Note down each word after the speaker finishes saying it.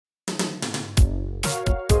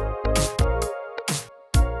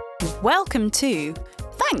Welcome to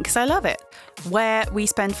Thanks, I Love It, where we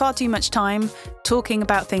spend far too much time talking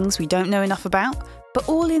about things we don't know enough about, but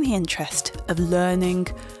all in the interest of learning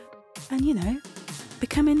and,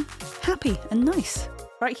 becoming happy and nice.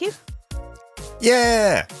 Right, Hugh?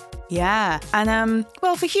 Yeah. Yeah. And,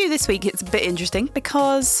 for Hugh this week, it's a bit interesting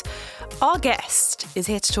because our guest is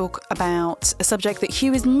here to talk about a subject that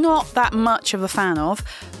Hugh is not that much of a fan of,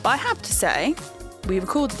 but I have to say, we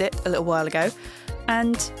recorded it a little while ago,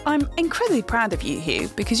 and I'm incredibly proud of you, Hugh,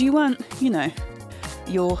 because you weren't,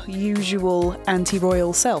 your usual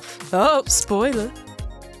anti-royal self. Oh, spoiler.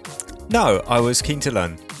 No, I was keen to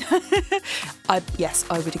learn. Yes,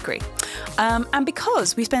 I would agree. And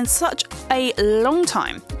because we spent such a long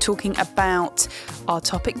time talking about our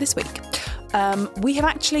topic this week, we have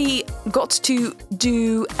actually got to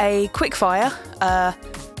do a quickfire,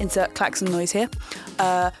 insert klaxon noise here,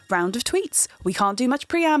 round of tweets. We can't do much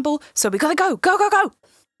preamble, so we gotta go. Go!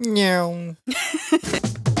 No.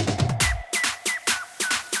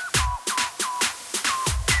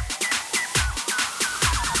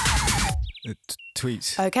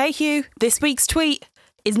 Tweets. Okay, Hugh, this week's tweet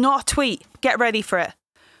is not a tweet. Get ready for it.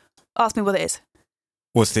 Ask me what it is.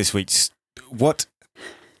 What's this week's... What?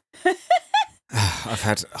 I've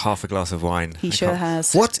had half a glass of wine. He sure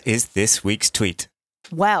has. What is this week's tweet?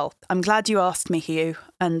 Well, I'm glad you asked me, Hugh,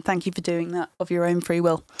 and thank you for doing that of your own free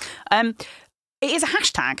will. It is a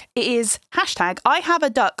hashtag. It is hashtag I have a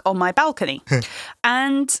duck on my balcony.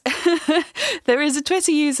 And there is a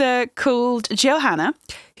Twitter user called Johanna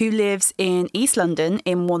who lives in East London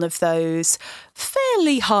in one of those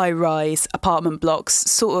fairly high-rise apartment blocks,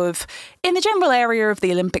 sort of in the general area of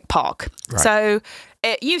the Olympic Park. Right. So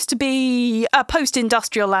it used to be a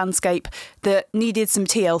post-industrial landscape that needed some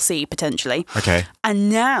TLC, potentially. Okay. And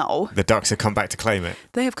now... The ducks have come back to claim it.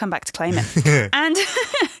 They have come back to claim it. And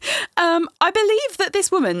I believe that this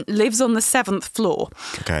woman lives on the 7th floor.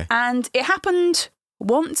 Okay. And it happened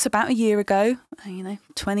once about a year ago,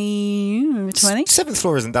 2020. Seventh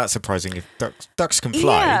floor isn't that surprising if ducks can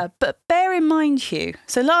fly. Yeah, but bear in mind, Hugh.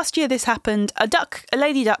 So last year this happened. A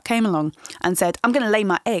lady duck came along and said, I'm going to lay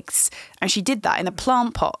my eggs. And she did that in a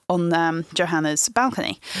plant pot on Johanna's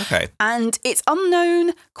balcony. Okay. And it's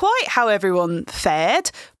unknown quite how everyone fared,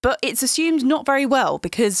 but it's assumed not very well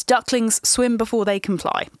because ducklings swim before they can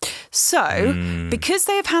fly. So because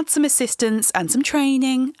they have had some assistance and some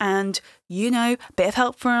training and, a bit of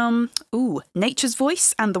help from Nature's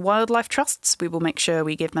Voice and the Wildlife Trusts, we will make sure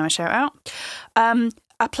we give them a shout out.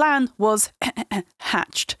 A plan was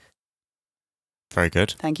hatched. Very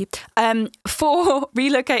good. Thank you. For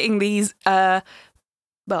relocating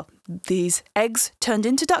these eggs turned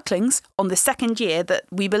into ducklings on the second year that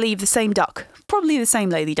we believe the same duck, probably the same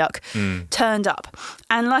lady duck, turned up.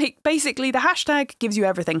 And basically the hashtag gives you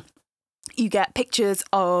everything. You get pictures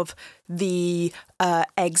of the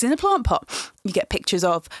eggs in a plant pot. You get pictures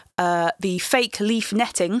of the fake leaf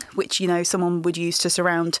netting, which, someone would use to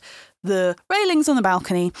surround the railings on the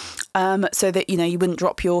balcony so that, you wouldn't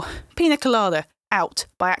drop your pina colada out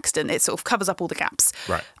by accident. It sort of covers up all the gaps.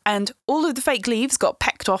 Right. And all of the fake leaves got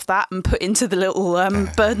pecked off that and put into the little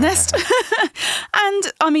bird nest. And,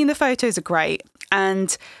 the photos are great.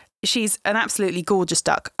 And she's an absolutely gorgeous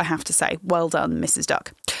duck, I have to say. Well done, Mrs.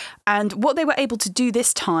 Duck. And what they were able to do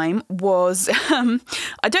this time was,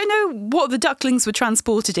 I don't know what the ducklings were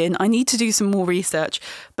transported in. I need to do some more research.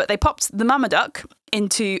 But they popped the mama duck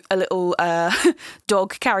into a little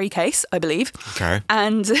dog carry case, I believe. Okay.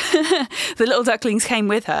 And the little ducklings came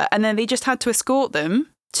with her. And then they just had to escort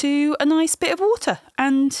them to a nice bit of water.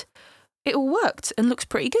 And it all worked and looks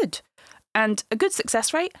pretty good. And a good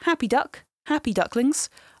success rate. Happy duck. Happy ducklings.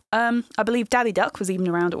 I believe Daddy Duck was even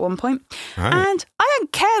around at one point. Oh. And I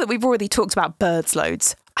don't care that we've already talked about birds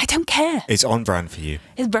loads. I don't care. It's on brand for you.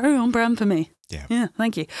 It's very on brand for me. Yeah,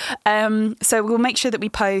 thank you. So we'll make sure that we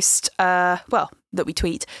post, that we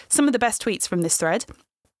tweet some of the best tweets from this thread.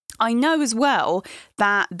 I know as well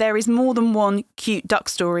that there is more than one cute duck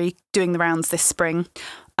story doing the rounds this spring.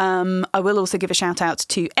 I will also give a shout out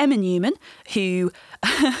to Emma Newman, who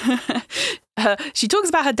she talks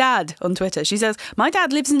about her dad on Twitter. She says, my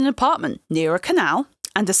dad lives in an apartment near a canal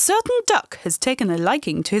and a certain duck has taken a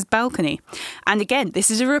liking to his balcony. And again,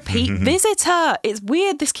 this is a repeat visitor. It's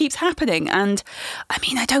weird this keeps happening. And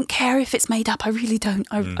I don't care if it's made up. I really don't.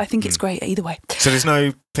 I think it's great either way. So there's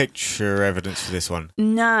no picture evidence for this one?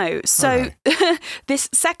 No. So this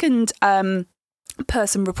second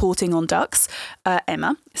person reporting on ducks,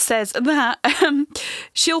 Emma, says that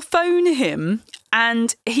she'll phone him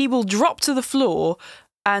and he will drop to the floor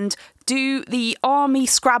and do the army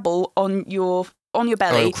Scrabble on your on your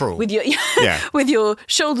belly crawl. with your Yeah. with your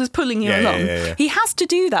shoulders pulling you Yeah, along. yeah. He has to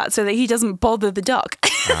do that so that he doesn't bother the duck.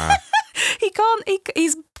 He can't.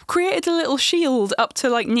 He's created a little shield up to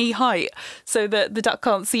like knee height so that the duck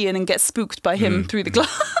can't see in and get spooked by him through the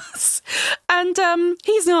glass. And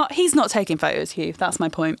he's not taking photos, Hugh. That's my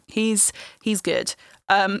point. He's good.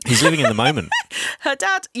 He's living in the moment. Her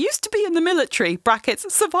dad used to be in the military,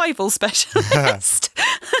 brackets, survival specialist.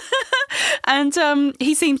 And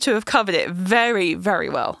he seemed to have covered it very, very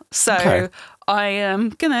well. So Okay. I am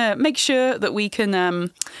going to make sure that we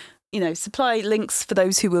can, supply links for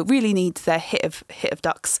those who will really need their hit of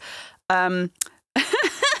ducks. And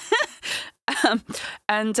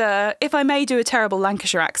if I may do a terrible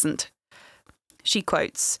Lancashire accent, she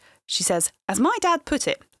says, as my dad put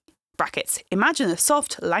it, brackets, imagine a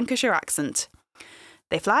soft Lancashire accent.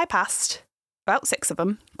 They fly past, about 6 of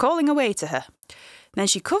them, calling away to her. Then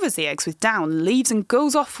she covers the eggs with down, leaves and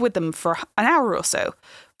goes off with them for an hour or so,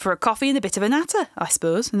 for a coffee and a bit of a natter, I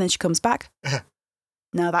suppose, and then she comes back.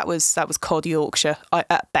 No, that was cod Yorkshire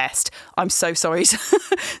at best. I'm so sorry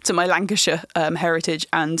to my Lancashire heritage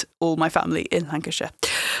and all my family in Lancashire.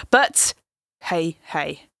 But hey,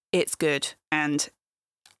 it's good. And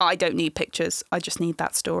I don't need pictures. I just need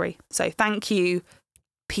that story. So thank you,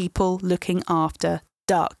 people looking after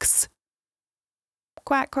ducks.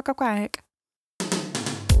 Quack, quack, quack, quack.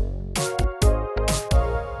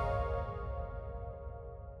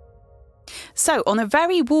 So, on a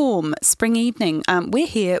very warm spring evening, we're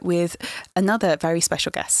here with another very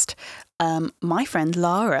special guest, my friend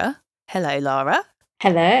Lara. Hello, Lara.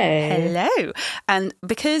 Hello. Hello. And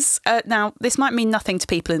because now this might mean nothing to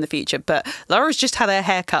people in the future, but Laura's just had her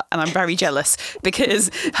haircut and I'm very jealous because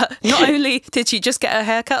not only did she just get her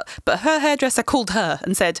haircut, but her hairdresser called her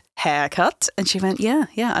and said, haircut. And she went, yeah,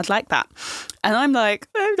 I'd like that. And I'm like,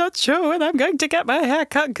 I'm not sure when I'm going to get my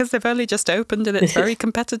haircut because they've only just opened and it's very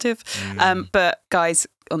competitive. But guys,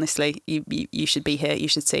 honestly, you should be here. You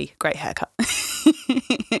should see. Great haircut.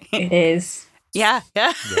 It is. Yeah.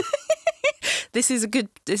 This is a good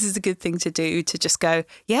thing to do, to just go,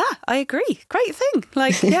 yeah, I agree. Great thing.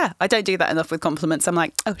 Like, yeah, I don't do that enough with compliments. I'm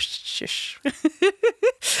like, oh, shush.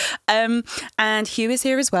 And Hugh is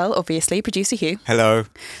here as well, obviously, producer Hugh. Hello.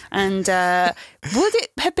 And would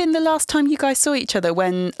it have been the last time you guys saw each other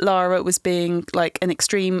when Lara was being like an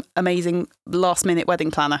extreme, amazing last minute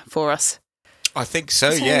wedding planner for us? I think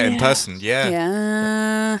so, yeah, in person,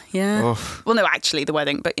 yeah. Yeah. Oh. Well, no, actually the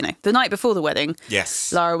wedding, but the night before the wedding,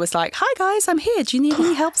 Yes. Lara was like, hi guys, I'm here. Do you need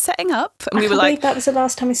any help setting up? And we were I like, that was the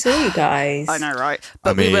last time I saw you guys. I know, right?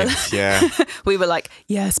 I But mean, yeah. we were like,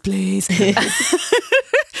 yes, please.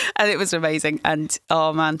 And it was amazing. And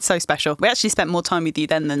oh man, so special. We actually spent more time with you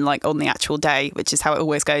then than like on the actual day, which is how it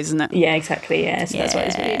always goes, isn't it? Yeah, exactly. Yeah, so that's why it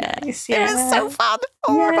was really nice. Yeah. It was so fun.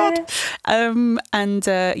 Oh my God. And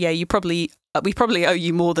we probably owe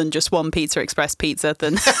you more than just one Pizza Express pizza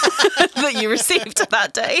than that you received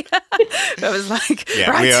that day. I was like,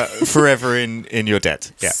 Yeah, right. we are forever in your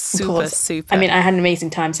debt. Yeah. Super. I mean, I had an amazing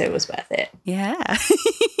time, so it was worth it. Yeah.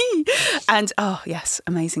 And oh yes,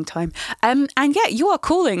 amazing time. And yeah, you are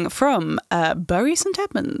calling from Bury St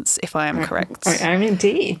Edmunds, if I am correct. I am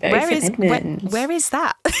indeed. Bury St Edmunds. Where is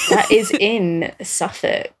that? That is in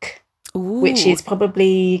Suffolk. Ooh, Which is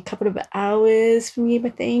probably a couple of hours from you, I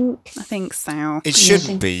think. I think so. It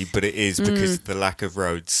shouldn't be, but it is because of the lack of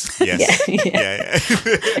roads. Yes. Yeah.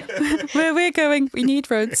 Where we're going, we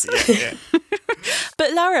need roads. Yeah.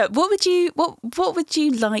 But Lara, what would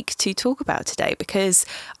you like to talk about today? Because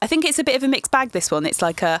I think it's a bit of a mixed bag, this one. It's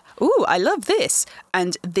like I love this,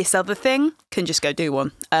 and this other thing can just go do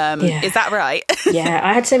one. Is that right? Yeah,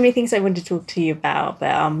 I had so many things I wanted to talk to you about,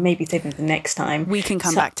 but maybe save them for next time. We can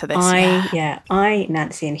come back to this. I,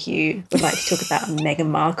 Nancy and Hugh, would like to talk about Meghan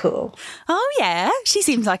Markle. Oh yeah, she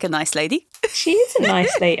seems like a nice lady. She is a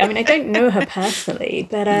nice lady. I mean, I don't know her personally,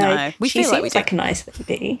 but No, we she feel like we seems do. like a nice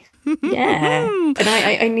lady. Yeah, and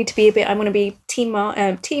I need to be a bit. I want to be team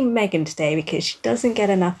Meghan today because she doesn't get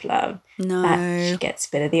enough love. No, she gets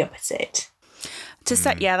a bit of the opposite. To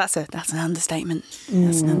say, yeah, that's an understatement.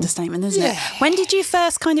 That's an understatement, isn't it? When did you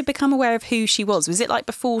first kind of become aware of who she was? Was it like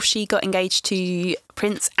before she got engaged to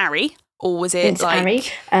Prince Harry, or was it Prince like Harry?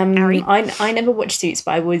 Harry? I never watched Suits,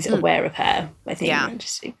 but I was aware of her. I think.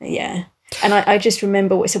 Yeah. And I just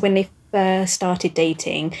remember. So when they first started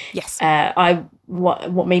dating, Yes.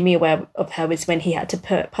 What made me aware of her was when he had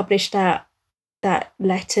to publish that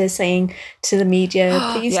letter saying to the media,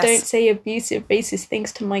 please Yes. don't say abusive, racist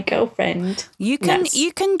things to my girlfriend. You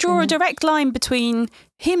can draw a direct line between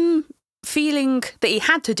him feeling that he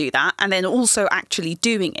had to do that and then also actually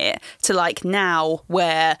doing it to like now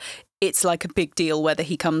where it's like a big deal whether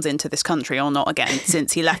he comes into this country or not again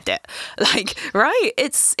since he left it. Like, right?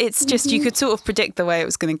 It's just, you could sort of predict the way it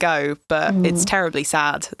was going to go, but it's terribly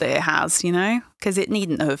sad that it has, you know, because it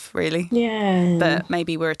needn't have really. Yeah. But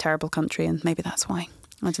maybe we're a terrible country and maybe that's why.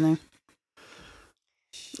 I don't know.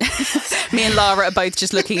 Me and Lara are both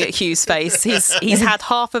just looking at Hugh's face. He's had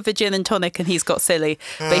half of a gin and tonic and he's got silly,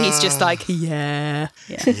 but he's just like, yeah.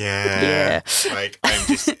 Like, I'm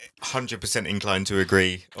just 100% inclined to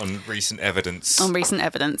agree on recent evidence. And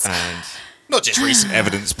not just recent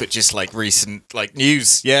evidence, but just like recent like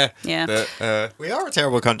news. Yeah. That we are a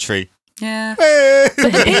terrible country. Yeah. But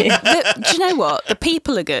do you know what? The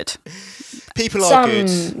people are good. People are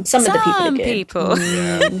good. Some of the people are good.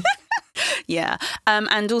 People. Yeah.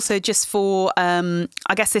 And also just for, I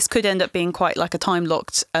guess this could end up being quite like a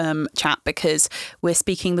time-locked chat because we're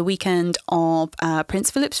speaking the weekend of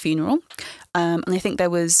Prince Philip's funeral. And I think there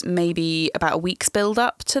was maybe about a week's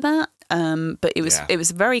build-up to that. But it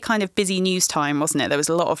was very kind of busy news time, wasn't it? There was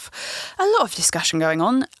a lot of discussion going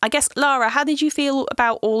on. I guess, Lara, how did you feel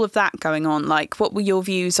about all of that going on? Like, what were your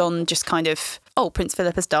views on just kind of, Prince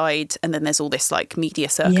Philip has died, and then there's all this like media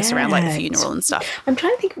circus around like the funeral and stuff. I'm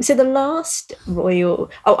trying to think. So the last royal.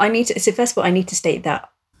 So first of all, I need to state that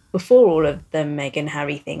before all of the Meghan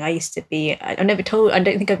Harry thing, I used to be. I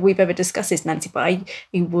don't think we've ever discussed this, Nancy, but I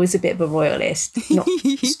was a bit of a royalist. Not.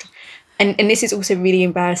 And this is also really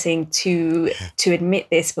embarrassing to admit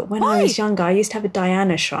this, but when I was younger, I used to have a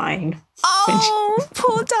Diana shrine. Oh,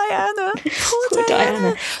 poor Diana. Poor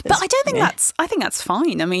Diana. But I don't think I think that's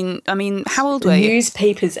fine. I mean, how old were you?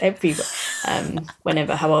 Newspapers everywhere.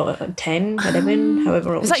 How old? 10, 11,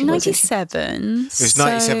 however old. It was like 97. It was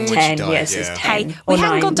 97 when she 10, died. yes, yeah. 10. Hey, we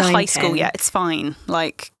haven't gone to high 10. school yet. It's fine.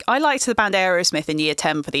 Like, I liked the band Aerosmith in year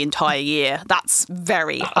 10 for the entire year. That's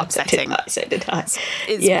very upsetting. So did I.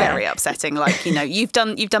 It's very upsetting. Like, you know, you've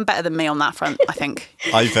done better than me on that front, I think.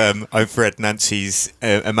 I've read Nancy's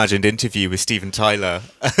imagined interview with Steven Tyler.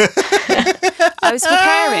 I was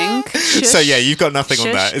preparing. So yeah, you've got nothing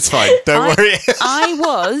on that. It's fine. Don't worry. I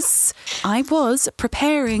was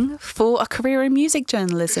preparing for a career in music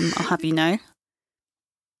journalism, I'll have you know.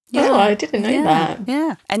 Yeah. Oh, I didn't know that.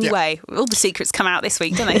 Yeah. Anyway, all the secrets come out this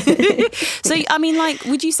week, don't they? So, I mean, like,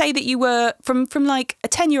 would you say that you were, from like a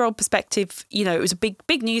 10-year-old perspective, you know, it was a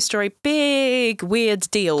big news story, big weird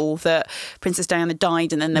deal that Princess Diana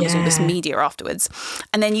died and then there was all this media afterwards.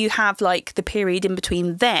 And then you have like the period in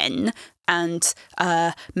between then and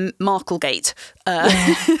Marklegate.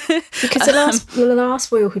 Because the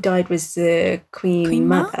last royal who died was the Queen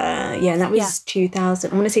Mother. Yeah, and that was 2000.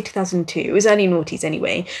 I want to say 2002. It was early noughties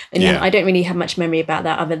anyway. And I don't really have much memory about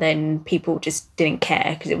that other than people just didn't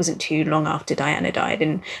care because it wasn't too long after Diana died.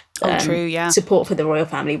 And support for the royal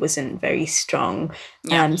family wasn't very strong.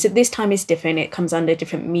 So this time is different. It comes under a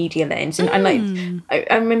different media lens. And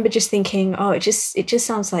I remember just thinking, it just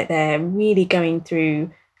sounds like they're really going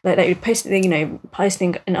through. Like they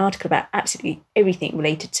posting an article about absolutely everything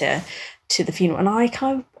related to the funeral, and I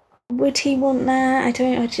kind of, would he want that?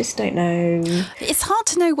 I just don't know. It's hard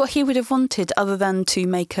to know what he would have wanted other than to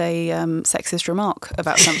make a sexist remark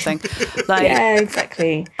about something. Like, yeah,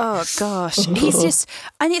 exactly. Oh gosh, he's just,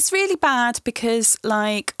 and it's really bad because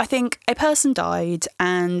like I think a person died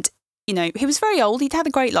and. You know, he was very old. He'd had a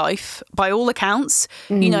great life by all accounts.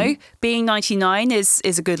 You know, being 99 is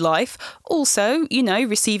a good life. Also, you know,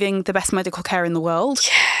 receiving the best medical care in the world.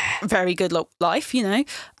 Yeah. Very good life, you know.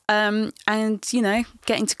 And, you know,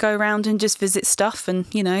 getting to go around and just visit stuff and,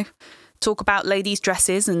 you know, talk about ladies'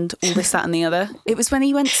 dresses and all this, that and the other. It was when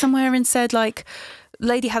he went somewhere and said, like,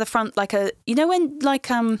 lady had a front, like a, you know, when, like,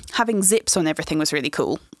 having zips on everything was really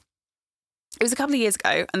cool. It was a couple of years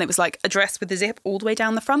ago, and it was like a dress with a zip all the way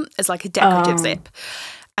down the front as like a decorative zip.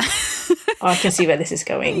 I can see where this is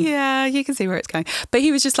going. Yeah, you can see where it's going. But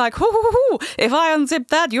he was just like, if I unzip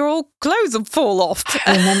that, your old clothes will fall off.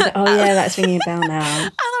 I remember. Oh, yeah, that's ringing a bell now.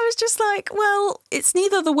 And I was just like, well, it's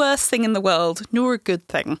neither the worst thing in the world nor a good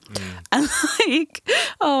thing. And like,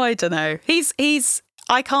 I don't know.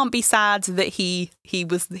 I can't be sad that he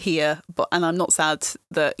was here, and I'm not sad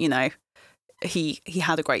that, you know, he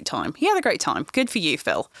had a great time. He had a great time. Good for you,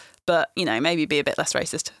 Phil. But, you know, maybe be a bit less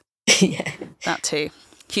racist. Yeah. That too.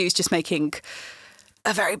 Hugh's just making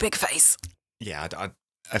a very big face. Yeah,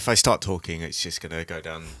 if I start talking, it's just going to go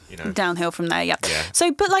down, downhill from there. Yeah. Yeah.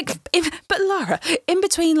 So, but Lara, in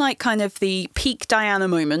between like kind of the peak Diana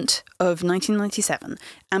moment of 1997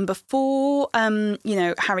 and before,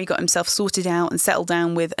 Harry got himself sorted out and settled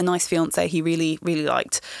down with a nice fiance he really, really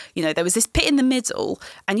liked, there was this bit in the middle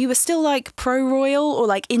and you were still like pro-royal or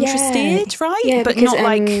like interested, right? Yeah, but because, not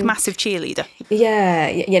like massive cheerleader.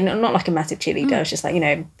 Yeah, not like a massive cheerleader. It's just like,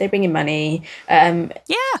 they bring in money.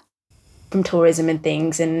 From tourism and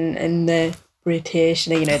things, and the British,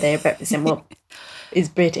 they represent what is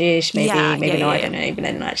British, maybe not. I don't know, but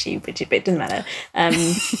then actually British, but it doesn't matter.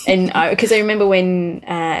 And because I remember when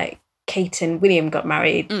Kate and William got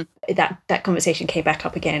married, that conversation came back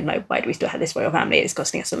up again. Like, why do we still have this royal family? It's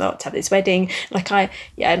costing us a lot to have this wedding. Like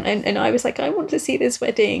and I was like, I want to see this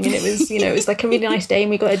wedding, and it was, it was like a really nice day, and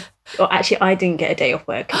we got I didn't get a day off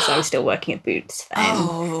work because I was still working at Boots then.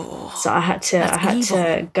 So I had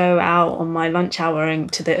to go out on my lunch hour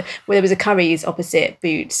and where there was a Curry's opposite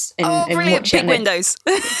Boots and watch big it. Windows.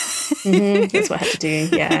 That's what I had to do.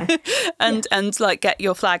 Yeah. and like get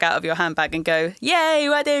your flag out of your handbag and go, yay,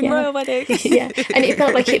 wedding, royal wedding. Yeah, and it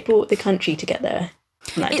felt like it brought the country together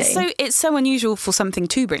on that day. It's so unusual for something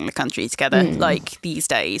to bring the country together, like these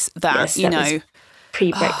days, that, was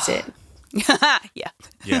pre-Brexit. Yeah,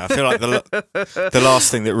 I feel like the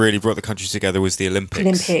last thing that really brought the country together was the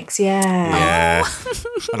Olympics. Yeah.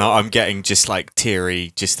 And I'm getting just like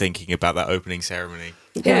teary just thinking about that opening ceremony.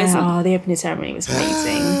 Yeah, the opening ceremony was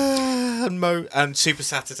amazing. And Super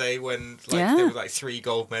Saturday when there were like 3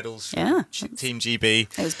 gold medals for Team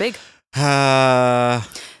GB. It was big.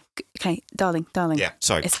 Okay, darling. Yeah,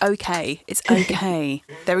 sorry. It's okay.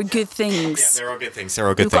 There are good things. Yeah, there are good things.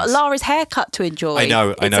 We've got Lara's haircut to enjoy. I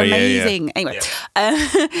know. It's amazing. Yeah. Anyway,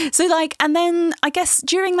 so and then I guess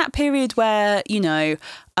during that period where, the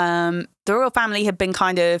royal family had been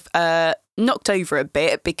kind of knocked over a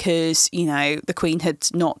bit because, the Queen had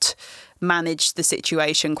not managed the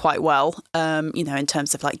situation quite well, in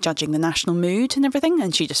terms of like judging the national mood and everything.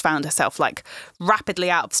 And she just found herself like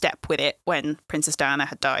rapidly out of step with it when Princess Diana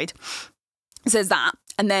had died. So there's that.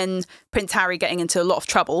 And then Prince Harry getting into a lot of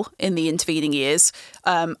trouble in the intervening years.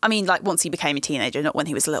 Once he became a teenager, not when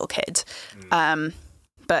he was a little kid.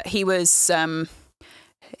 But he was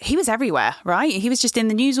everywhere, right? He was just in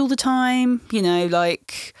the news all the time,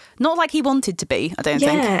 not like he wanted to be, I don't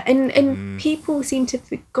think. Yeah, and people seem to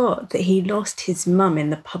forgot that he lost his mum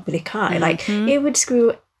in the public eye. Like, it would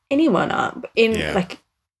screw anyone up anyway,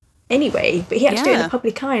 but he had to do it in the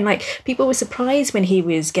public eye. And, like, people were surprised when he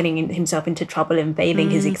was getting himself into trouble and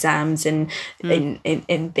failing his exams and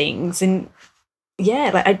things. And,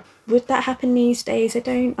 would that happen these days? I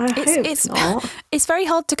hope not. It's very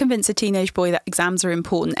hard to convince a teenage boy that exams are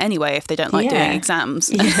important anyway if they don't like doing exams.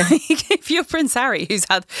 Yeah. If you're Prince Harry, who's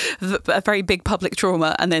had a very big public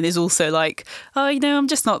trauma and then is also like, I'm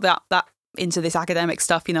just not that into this academic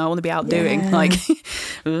stuff, I want to be out doing. And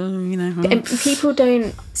people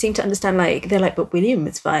don't seem to understand, they're like, but William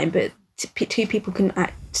was fine, but two people can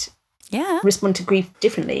respond to grief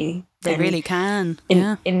differently. They really can.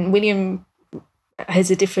 In William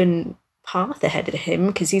has a different path ahead of him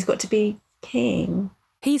because he's got to be king.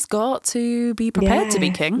 He's got to be prepared to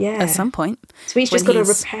be king at some point. So he's just got to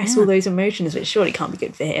repress all those emotions, which surely can't be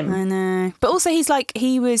good for him. I know. But also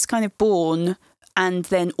he was kind of born and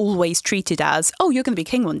then always treated as, you're going to be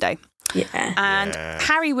king one day. Yeah. And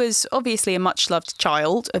Harry was obviously a much loved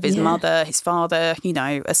child of his mother, his father,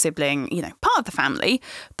 a sibling, part of the family.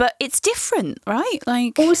 But it's different, right?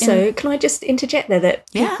 Also, can I just interject there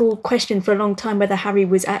that people questioned for a long time whether Harry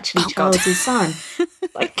was actually Charles's son.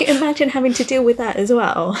 Imagine having to deal with that as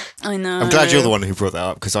well. I know. I'm glad you're the one who brought that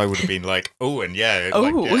up because I would have been like, I would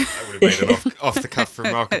have made an off-the-cuff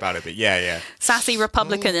remark about it. But sassy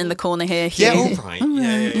Republican in the corner here. Yeah, all right.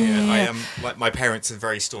 Yeah. I am my parents are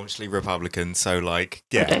very staunchly Republican, so This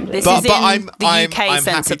is in the UK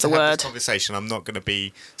sense of the word. This conversation. I'm not going to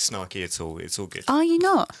be snarky at all. It's all good. Are you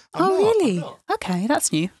not? Really? Okay,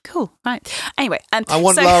 that's new. Cool. Right. Anyway, I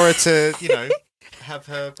want Lara to, have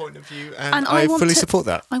her point of view, and I fully support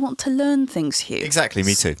that. I want to learn things here. Exactly.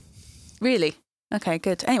 Me too. Really? Okay,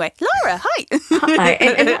 good. Anyway, Lara, hi. Hi.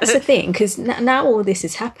 And that's the thing, because now all this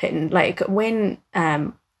has happened. When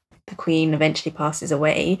the Queen eventually passes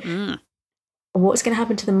away. What's going to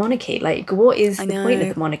happen to the monarchy? What is the point of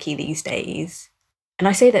the monarchy these days? And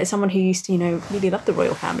I say that as someone who used to, really love the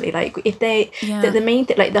royal family. If they, the main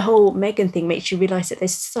thing, the whole Meghan thing makes you realise that they're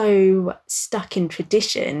so stuck in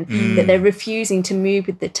tradition that they're refusing to move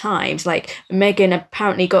with the times. Meghan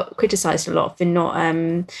apparently got criticised a lot for not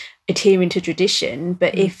adhering to tradition.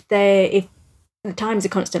 But if the times are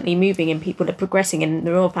constantly moving and people are progressing and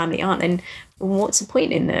the royal family aren't, then what's the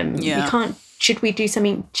point in them? Yeah. You can't. Should we do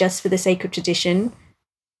something just for the sake of tradition?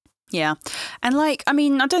 Yeah. And like, I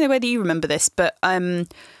mean, I don't know whether you remember this, but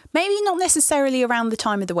maybe not necessarily around the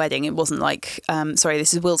time of the wedding. It wasn't like, sorry,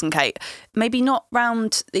 this is Wills and Kate. Maybe not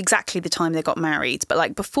around exactly the time they got married, but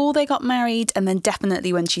like before they got married, and then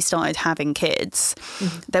definitely when she started having kids,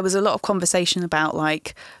 there was a lot of conversation about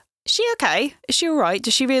like, is she okay? Is she all right?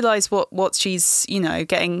 Does she realise what she's, you know,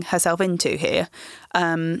 getting herself into here?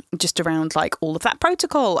 Just around like all of that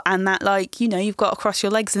protocol and that, like, you know, you've got to cross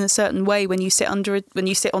your legs in a certain way when you sit on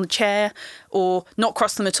a chair, or not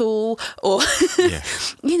cross them at all, or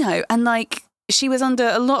you know, and like she was under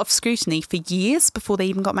a lot of scrutiny for years before they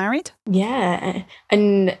even got married. Yeah,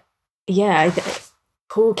 and yeah.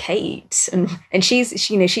 Poor Kate, and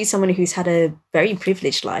she's someone who's had a very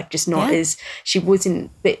privileged life, just not as she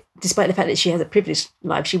wasn't. But despite the fact that she has a privileged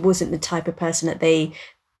life, she wasn't the type of person that they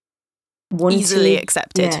wanted easily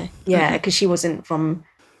accepted. Yeah, because she wasn't from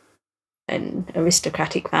an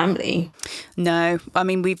aristocratic family. No, I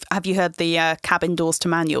mean, have you heard the cabin doors to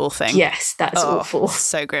manual thing? Yes, that's awful.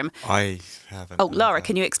 So grim. I haven't. Oh, Lara,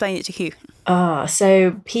 can you explain it to Hugh?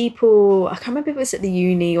 So people, I can't remember if it was at the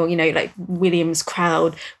uni or, you know, like William's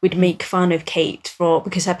crowd would make fun of Kate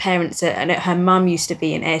because her parents and her mum used to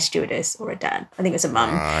be an air stewardess, or a dad. I think it was a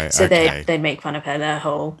mum. Right, so okay. they'd make fun of her,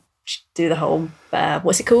 do the whole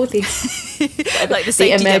what's it called? Like the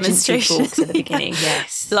safety emergency demonstration talks at the beginning.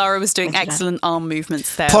 Yes, Lara was doing excellent arm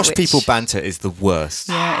movements there. Posh people banter is the worst.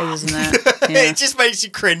 Yeah, it is, isn't it? Yeah. It just makes you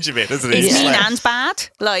cringe a bit, doesn't it? It's Just mean like- and bad,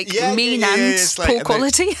 like mean and it's like- poor and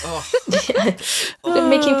quality. They're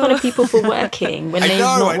making fun of people for working when I they've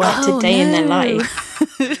know, not worked a day in their life.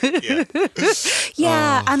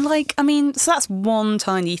 Yeah, and like, I mean, so that's one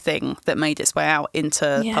tiny thing that made its way out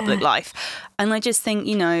into public life. And I just think,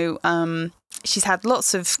 you know, she's had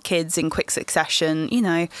lots of kids in quick succession. You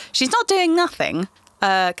know, she's not doing nothing,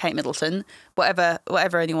 Kate Middleton.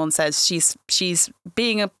 Whatever anyone says, she's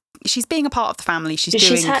being a part of the family.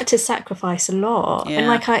 She's had to sacrifice a lot, Yeah. and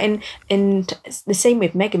like and the same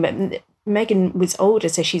with Meghan. But Meghan was older,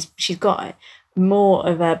 so she's got more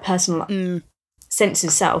of a personal sense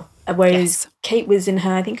of self. Whereas Kate was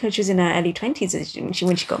I think she was in her early 20s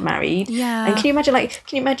when she got married. Yeah. And can you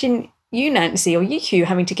imagine you, Nancy, or you, Hugh,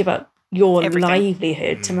 having to give up your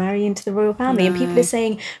livelihood to marry into the royal family? And people are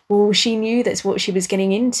saying, well, she knew that's what she was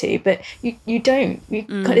getting into, but you don't.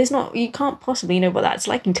 You can't possibly know what that's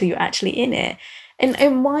like until you're actually in it.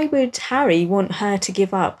 And why would Harry want her to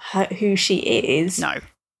give up who she is? No.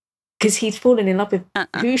 Because he's fallen in love with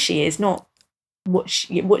who she is, not what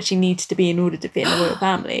she needs to be in order to fit in the royal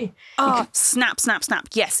family. Oh, snap.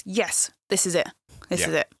 Yes. This is it. This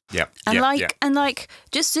is it. Yeah. And like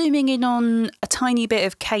just zooming in on a tiny bit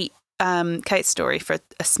of Kate's story for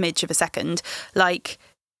a smidge of a second, like,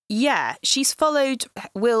 yeah, she's followed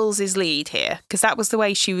Will's lead here because that was the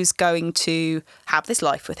way she was going to have this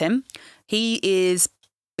life with him. He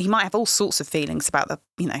might have all sorts of feelings about the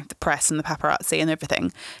press and the paparazzi and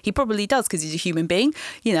everything. He probably does because he's a human being,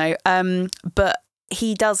 you know, but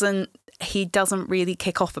he doesn't really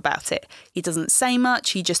kick off about it. He doesn't say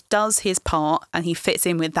much. He just does his part and he fits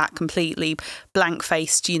in with that completely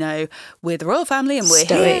blank-faced, you know, we're the royal family and we're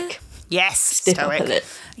stoic. Here. Yes, Stiff upper lip.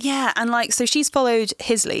 Yeah, and like, so she's followed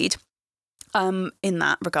his lead in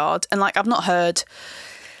that regard. And like, I've not heard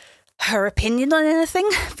her opinion on anything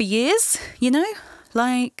for years, you know?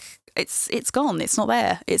 Like, it's gone. It's not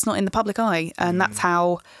there. It's not in the public eye. And that's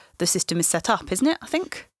how the system is set up, isn't it, I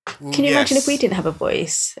think? Well, Can you imagine if we didn't have a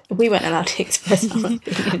voice? We weren't allowed to express our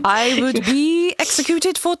opinion. I would be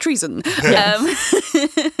executed for treason.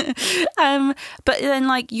 But then,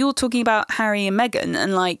 like, you're talking about Harry and Meghan,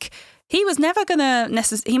 and like, he was never gonna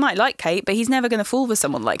he might like Kate, but he's never gonna fall for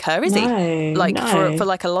someone like her, is he? Like, for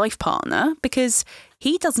like a life partner, because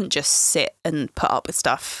he doesn't just sit and put up with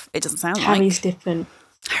stuff. It doesn't sound Harry's like different.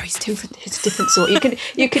 Harry's different. He's a different sort.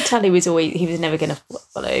 You could tell he was never going to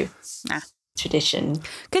follow tradition.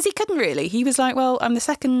 Because he couldn't really. He was like, well, I'm the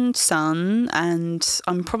second son and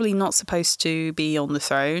I'm probably not supposed to be on the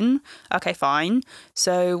throne. Okay, fine.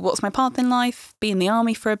 So what's my path in life? Be in the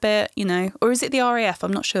army for a bit, you know? Or is it the RAF?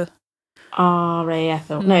 I'm not sure.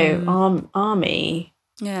 RAF. Army.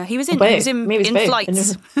 Yeah, he was in both. in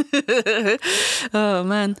flights. Oh,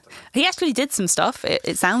 man. He actually did some stuff,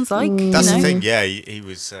 it sounds like. That's you know? the thing, yeah. He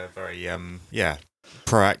was very,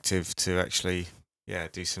 proactive to actually... Yeah,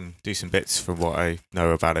 do some bits from what I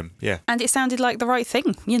know about him. Yeah, and it sounded like the right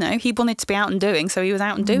thing. You know, he wanted to be out and doing, so he was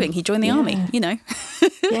out and doing. He joined the army. You know.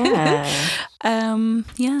 Yeah.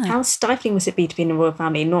 Yeah. How stifling must it be to be in a royal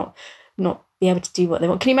family, not be able to do what they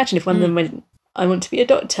want? Can you imagine if one of them went I want to be a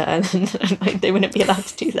doctor, and like, they wouldn't be allowed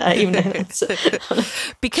to do that, even though that's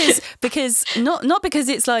because not because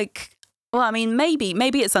it's like. Well, I mean, maybe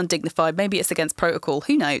it's undignified, maybe it's against protocol,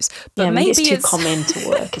 who knows? But maybe it's too common to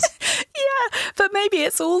work. Yeah, but maybe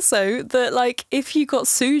it's also that, like, if you got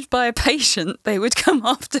sued by a patient, they would come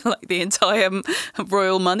after, like, the entire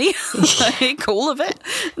royal money, like, all of it.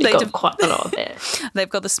 They've got quite a lot of it. They've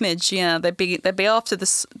got the smidge, yeah. They'd be after the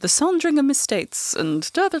Sandringham estates and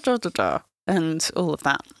da-da-da-da-da. And all of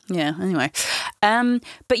that. Yeah, anyway.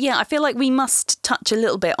 But yeah, I feel like we must touch a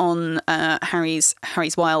little bit on Harry's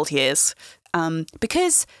wild years,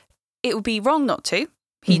 because it would be wrong not to.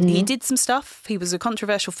 He did some stuff. He was a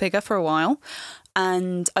controversial figure for a while,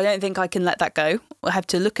 and I don't think I can let that go. I have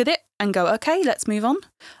to look at it and go, okay, let's move on.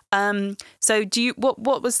 So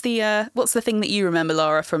what's the thing that you remember,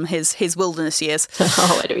 Lara, from his wilderness years?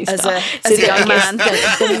 Oh, where do we start? As a young man.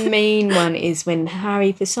 The main one is when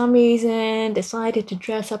Harry, for some reason, decided to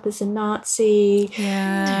dress up as a Nazi.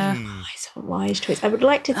 Yeah. It's a wise choice. I would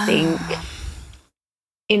like to think,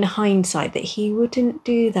 in hindsight, that he wouldn't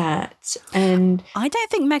do that. And I don't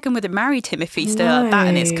think Meghan would have married him if he still had that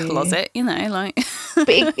in his closet, you know, like. But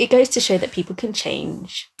it goes to show that people can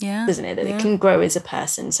change, doesn't it? That it can grow as a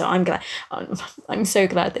person. So I'm glad. I'm so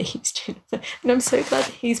glad that he's Jennifer, and I'm so glad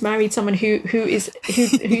that he's married someone who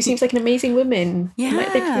seems like an amazing woman. Yeah,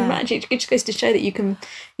 like, they can match it. It just goes to show that you can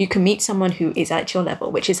meet someone who is at your level,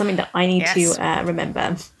 which is something that I need to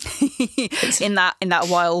remember in that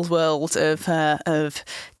wild world of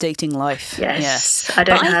dating life. Yes. I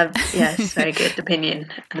don't have very good opinion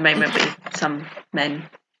at the moment with some men.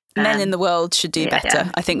 Men in the world should do better.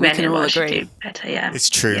 Yeah. I think we can all agree. Do better, yeah. It's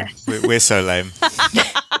true. Yes. We're so lame.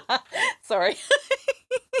 Sorry.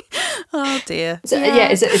 Oh dear. So,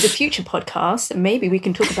 as a future podcast, maybe we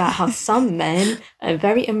can talk about how some men are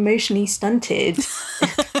very emotionally stunted.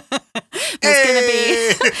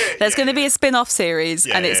 There's going to be a spin-off series,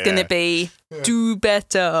 and it's going to be do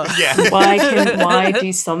better. Yeah. Why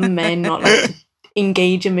do some men not like to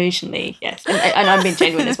engage emotionally? Yes, and I'm being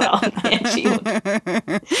genuine as well.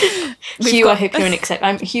 Hugh, I hope you're an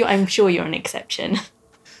exception. I'm sure you're an exception.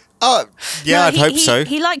 I'd hope so.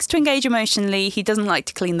 He likes to engage emotionally. He doesn't like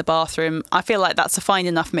to clean the bathroom. I feel like that's a fine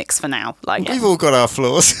enough mix for now. Like, we've all got our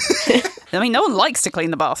flaws. I mean, no one likes to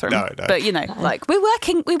clein the bathroom. No. But you know, like we're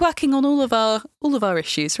working on all of our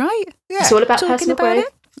issues, right? Yeah. It's all about personal growth.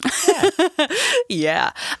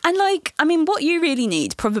 Yeah. And like, I mean, what you really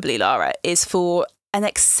need, probably, Lara, is for an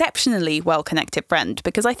exceptionally well-connected friend,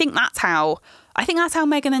 because I think that's how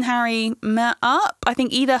Meghan and Harry met up. I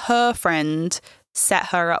think either her friend set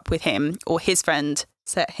her up with him, or his friend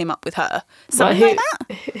set him up with her. Something like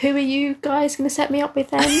that. Who are you guys going to set me up with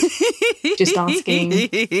then? Just asking.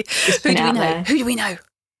 Just Who do we know?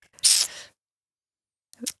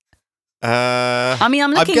 I mean,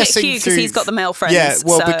 I'm looking at Hugh because he's got the male friends. Yeah,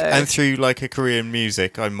 well, so. And through like a career in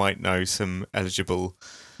music, I might know some eligible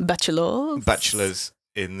bachelors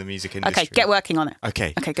in the music industry. Okay, get working on it.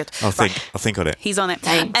 Okay, good. I'll think on it. He's on it.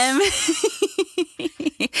 Thanks.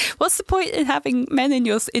 What's the point in having men in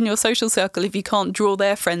your social circle if you can't draw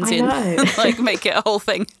their friends in? Like, make it a whole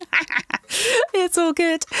thing. It's all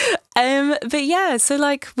good. But yeah, so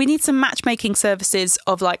like we need some matchmaking services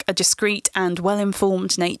of like a discreet and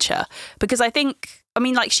well-informed nature, because I think, I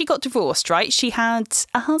mean, like she got divorced, right? She had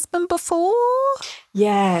a husband before.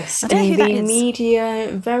 Yes, and the media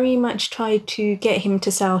very much tried to get him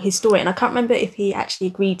to sell his story, and I can't remember if he actually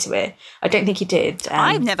agreed to it. I don't think he did.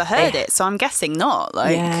 I've never heard it, so I'm guessing not.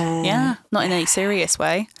 Like, not in any serious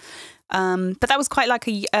way. But that was quite like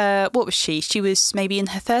what was she? She was maybe in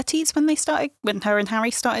her 30s when her and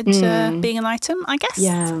Harry started being an item, I guess.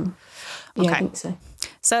 Yeah. Okay. I think so.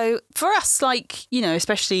 So for us, like, you know,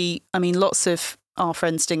 especially, I mean, lots of our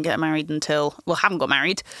friends didn't get married haven't got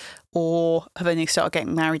married, or have only started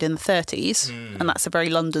getting married in the 30s. And that's a very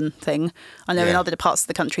London thing. I know in other parts of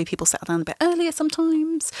the country, people settle down a bit earlier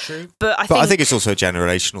sometimes. True. But I think it's also a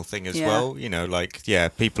generational thing as well. You know, like,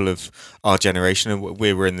 people of our generation, and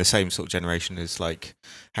we were in the same sort of generation as like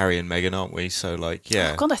Harry and Meghan, aren't we? So like,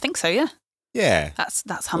 Oh God, I think so, yeah. Yeah.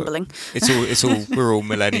 That's humbling. It's all, we're all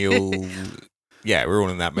millennial. Yeah, we're all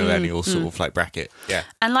in that millennial sort of like bracket. Yeah.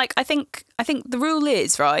 And like, I think the rule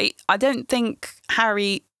is, right, I don't think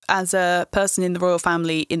Harry, as a person in the royal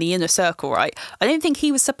family in the inner circle, right, I don't think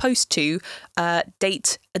he was supposed to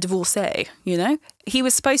date a divorcee, you know? He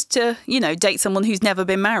was supposed to, you know, date someone who's never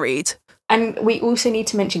been married. And we also need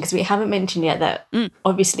to mention, because we haven't mentioned yet, that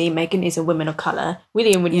obviously Meghan is a woman of colour.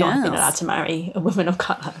 William would not have been allowed to marry a woman of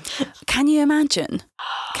colour. Can you imagine?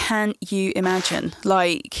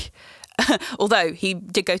 Like, Although he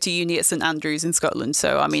did go to uni at St Andrews in Scotland,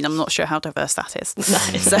 so I mean, I'm not sure how diverse that is.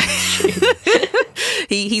 So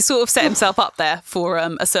he sort of set himself up there for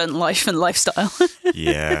a certain life and lifestyle.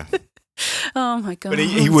 Yeah. Oh my god! But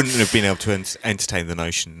he wouldn't have been able to entertain the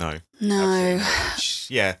notion. No. No.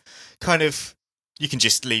 Yeah. Kind of. You can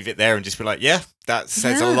just leave it there and just be like, yeah, that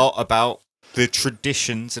says a lot about the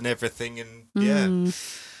traditions and everything, and yeah.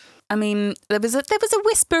 I mean, there was a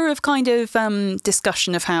whisper of kind of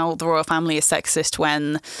discussion of how the royal family is sexist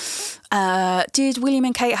when did William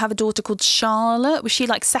and Kate have a daughter called Charlotte? Was she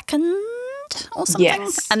like second or something?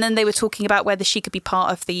 Yes. And then they were talking about whether she could be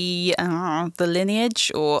part of the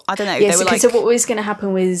lineage, or I don't know. Yes, they were so what was going to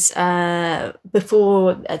happen was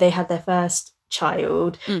before they had their first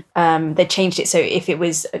child, they changed it so if it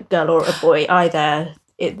was a girl or a boy, either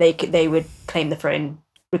they would claim the throne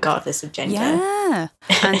regardless of gender. Yeah,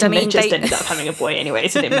 and I mean, they just ended up having a boy anyway,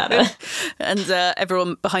 so it didn't matter. And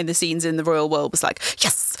everyone behind the scenes in the royal world was like,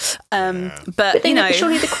 yes. But you know,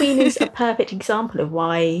 surely the Queen is a perfect example of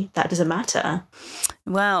why that doesn't matter.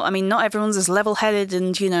 Well, I mean, not everyone's as level-headed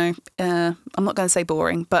and, you know, I'm not going to say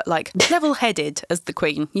boring, but like level-headed as the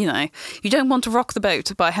Queen, you know. You don't want to rock the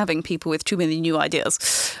boat by having people with too many new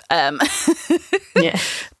ideas. Yeah.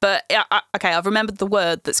 But, okay, I've remembered the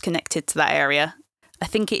word that's connected to that area. I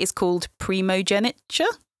think it is called primogeniture.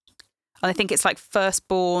 And I think it's like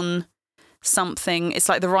firstborn something. It's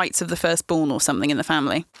like the rights of the firstborn or something in the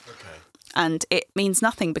family. Okay. And it means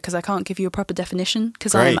nothing because I can't give you a proper definition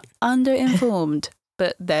because I'm underinformed.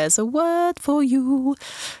 But there's a word for you.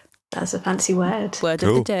 That's a fancy word. Word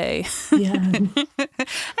of the day. Yeah.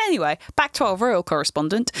 Anyway, back to our royal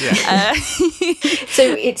correspondent. Yeah. So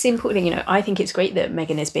it's important, you know, I think it's great that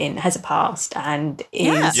Meghan has a past and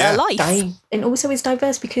is a life. And also is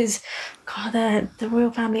diverse because, God, the royal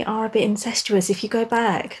family are a bit incestuous if you go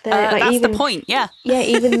back. That's the point, yeah. Yeah,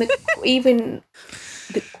 even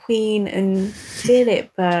the Queen and Philip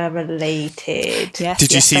are related. Yes,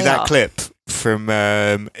 Did you see that are. clip from,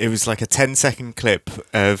 it was like a 10-second clip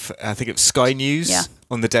of, I think it was Sky News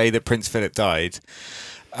on the day that Prince Philip died.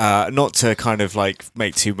 Not to kind of like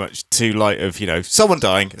make too light of, you know, someone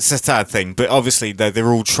dying. It's a sad thing, but obviously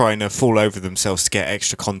they're all trying to fall over themselves to get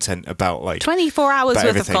extra content about like 24 hours worth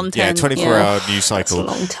everything. of content. Yeah, 24-hour news cycle.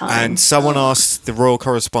 That's a long time. And someone asked the royal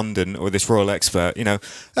correspondent or this royal expert, you know,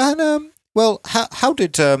 and well, how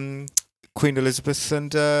did Queen Elizabeth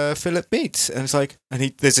and Philip meet? And it's like,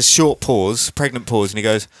 there's a short pause, pregnant pause, and he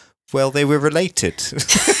goes, well, they were related.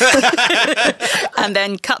 And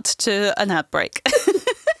then cut to an ad break.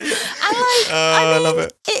 I love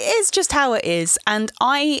it. It is just how it is. And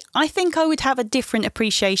I think I would have a different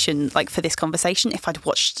appreciation like for this conversation if I'd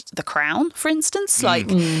watched The Crown, for instance. Like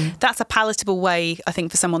that's a palatable way, I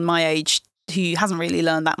think, for someone my age who hasn't really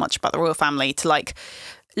learned that much about the royal family to like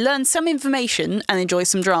learn some information and enjoy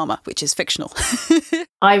some drama, which is fictional.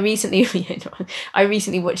 I recently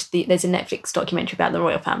watched there's a Netflix documentary about the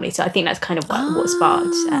royal family, so I think that's kind of what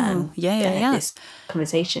sparked this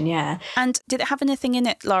conversation. Yeah. And did it have anything in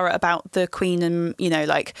it, Lara, about the Queen and, you know,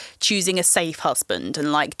 like choosing a safe husband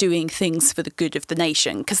and like doing things for the good of the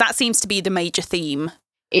nation? Because that seems to be the major theme.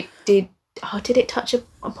 It did. Oh, did it touch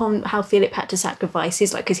upon how Philip had to sacrifice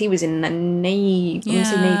his, like, because he was in the Navy,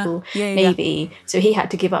 so he had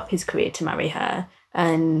to give up his career to marry her,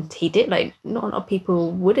 and he did, like, not a lot of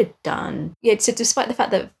people would have done. Yeah, so despite the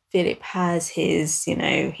fact that Philip has his, you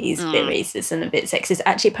know, he's a bit racist and a bit sexist,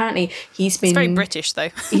 actually, apparently, he's been... It's very British, though.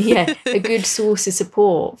 Yeah, a good source of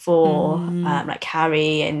support for, like,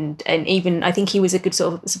 Harry, and even, I think he was a good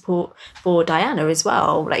sort of support for Diana as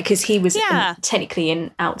well, like, because he was technically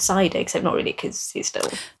an outsider, except not really, because he's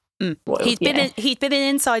still... Royal, he'd been an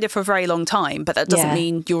insider for a very long time, but that doesn't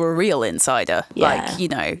mean you're a real insider. Yeah. Like, you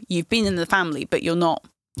know, you've been in the family, but you're not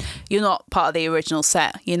part of the original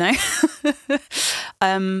set, you know?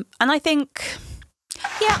 And I think,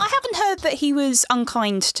 I haven't heard that he was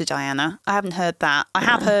unkind to Diana. I haven't heard that. I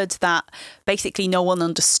have heard that basically no one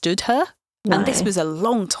understood her. No. And this was a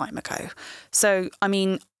long time ago. So, I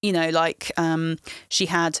mean, you know, like she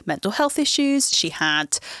had mental health issues. She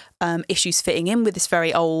had issues fitting in with this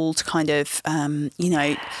very old kind of, you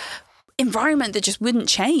know, environment that just wouldn't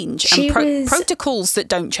change. And protocols that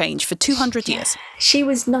don't change for 200 years. She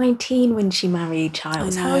was 19 when she married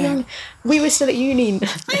Charles. How young? We were still at uni.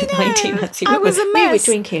 19. I was a mess. We were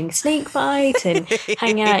drinking snake bite and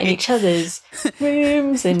hanging out in each other's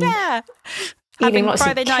rooms. And having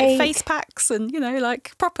Friday night face packs and,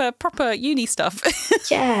 like proper uni stuff.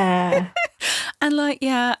 Yeah. And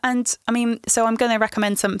and I mean, so I'm going to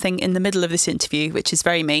recommend something in the middle of this interview, which is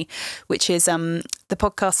very me, which is the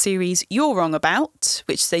podcast series You're Wrong About,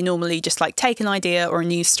 which they normally just like take an idea or a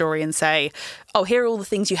news story and say, oh, here are all the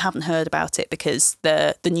things you haven't heard about it because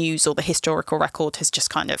the news or the historical record has just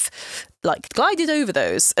kind of like glided over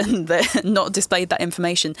those and not displayed that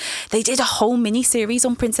information. They did a whole mini series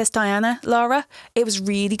on Princess Diana, Lara. It was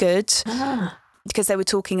really good. Because they were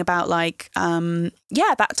talking about like,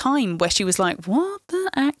 that time where she was like, what the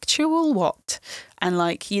actual what? And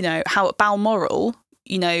like, how at Balmoral,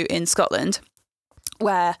 in Scotland,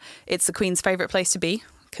 where it's the Queen's favourite place to be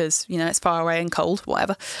because, it's far away and cold,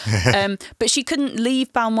 whatever. But she couldn't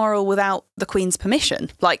leave Balmoral without the Queen's permission.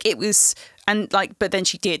 Like it was, but then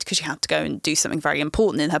she did because she had to go and do something very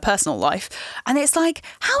important in her personal life. And it's like,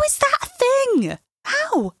 how is that a thing?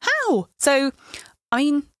 How? So, I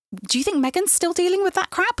mean, do you think Meghan's still dealing with that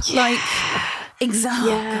crap? Yeah. Like,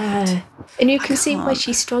 exactly. Yeah. And you can see why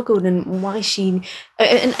she struggled and why she...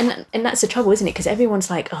 And that's the trouble, isn't it? Because everyone's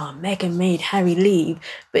like, oh, Meghan made Harry leave.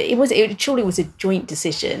 But it surely was a joint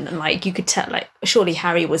decision. And, like, you could tell, like, surely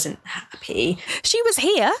Harry wasn't happy. She was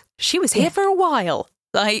here. She was here for a while.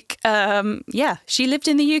 Like, she lived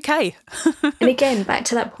in the UK. And again, back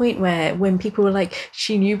to that point where when people were like,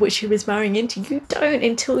 she knew what she was marrying into. You don't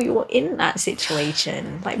until you're in that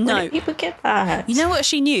situation. Like, when do people get that? You know what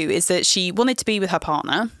she knew is that she wanted to be with her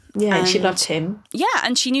partner. Yeah, and she loved him. Yeah,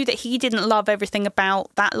 and she knew that he didn't love everything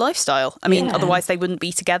about that lifestyle. I mean, otherwise they wouldn't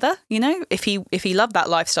be together, If he loved that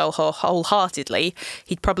lifestyle wholeheartedly,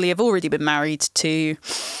 he'd probably have already been married to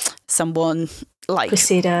someone like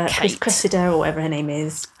Cressida or whatever her name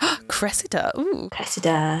is. Cressida, ooh.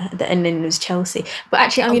 Cressida, and then it was Chelsea. But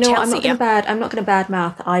actually, I'm not going to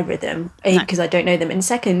badmouth either of them because I don't know them. And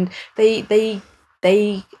second, they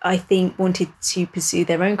I think wanted to pursue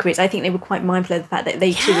their own careers. I think they were quite mindful of the fact that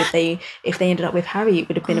they too, if they ended up with Harry, it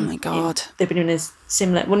would have been oh my God. They'd been in a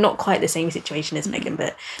similar, well, not quite the same situation as Meghan,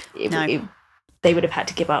 but they would have had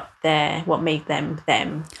to give up what made them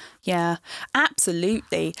them. Yeah,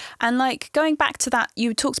 absolutely. And like going back to that,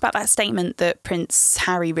 you talked about that statement that Prince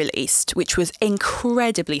Harry released, which was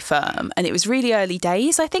incredibly firm. And it was really early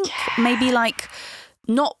days, I think, maybe like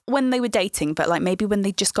not when they were dating, but like maybe when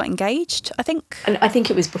they just got engaged, I think. And I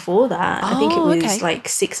think it was before that. I think it was like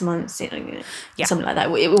 6 months, something like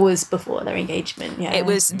that. It was before their engagement. Yeah,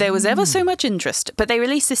 there was ever so much interest, but they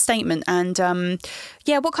released this statement, and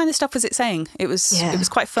what kind of stuff was it saying? It was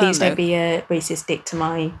quite firm. Please don't be a racist dick to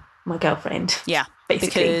my girlfriend. Yeah,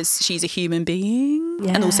 basically. Because she's a human being,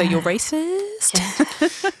 and also you're racist. Yeah.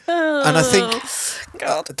 And I think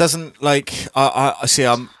it doesn't like I see.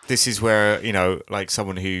 This is where like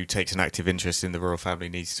someone who takes an active interest in the royal family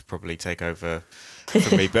needs to probably take over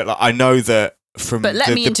from me. But like, I know that from. But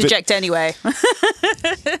let me interject anyway.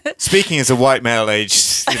 Speaking as a white male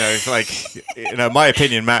aged, my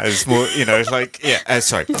opinion matters more.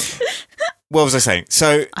 Sorry. What was I saying?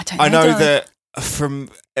 So I know that. From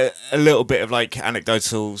a little bit of like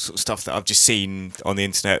anecdotal sort of stuff that I've just seen on the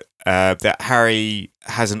internet, that Harry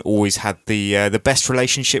hasn't always had the best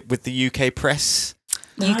relationship with the UK press.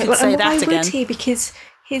 You could say that again. Why would he? Because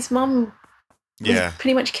his mum was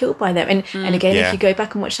pretty much killed by them. And again, if you go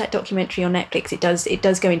back and watch that documentary on Netflix, it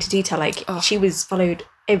does go into detail. Like she was followed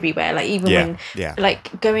everywhere, like even when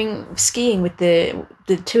like going skiing with the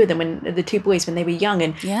two of them, when the two boys when they were young,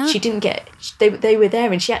 and she didn't get they were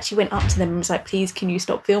there, and she actually went up to them and was like, please can you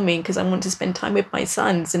stop filming because I want to spend time with my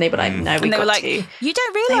sons. And they were like, no, we got to. You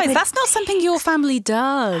don't realise that's not something your family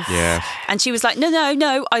does. And she was like,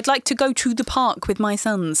 no, I'd like to go to the park with my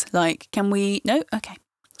sons, like, can we? No, okay.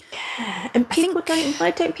 And people were going,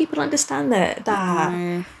 why don't people understand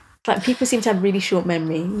that like people seem to have really short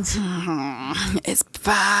memories. It's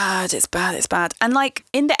bad. And like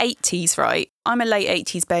in the 80s, right? I'm a late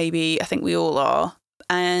 80s baby. I think we all are.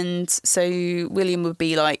 And so William would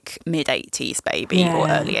be like mid 80s baby or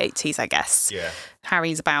early 80s, I guess. Yeah.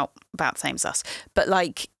 Harry's about the same as us. But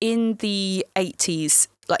like in the 80s,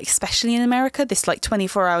 like especially in America, this like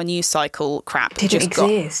 24-hour news cycle crap didn't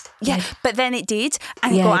exist. But then it did,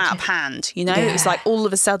 and it got out of hand. It was like all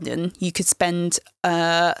of a sudden you could spend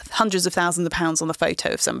hundreds of thousands of pounds on a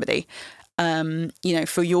photo of somebody,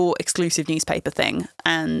 for your exclusive newspaper thing.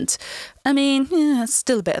 And I mean, it's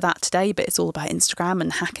still a bit of that today, but it's all about Instagram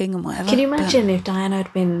and hacking and whatever. Can you imagine if Diana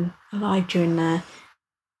had been alive during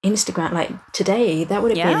Instagram, like today, that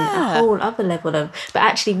would have been a whole other level of. But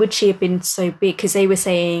actually, would she have been so big? Because they were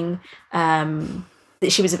saying that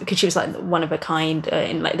she was like one of a kind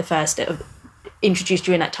in like the first introduced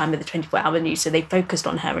during that time of the 24-hour news, so they focused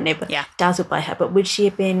on her and they were dazzled by her. But would she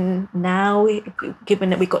have been now, given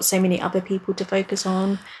that we've got so many other people to focus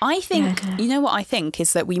on? I think, you know what I think,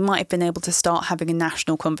 is that we might have been able to start having a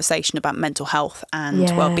national conversation about mental health and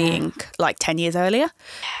well-being like 10 years earlier.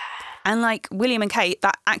 And like William and Kate,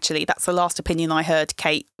 that's the last opinion I heard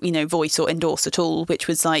Kate, voice or endorse at all, which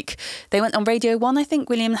was like, they went on Radio 1, I think,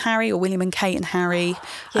 William and Harry, or William and Kate and Harry,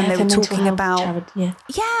 and they were talking about,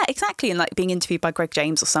 exactly, and like being interviewed by Greg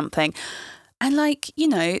James or something. And like,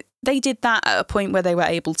 they did that at a point where they were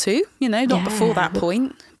able to, not before that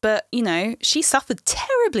point. But, she suffered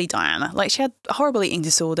terribly, Diana. Like, she had a horrible eating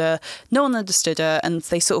disorder. No one understood her. And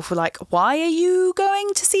they sort of were like, why are you going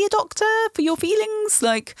to see a doctor for your feelings?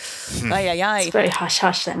 Like, It's very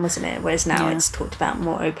hush-hush then, wasn't it? Whereas now it's talked about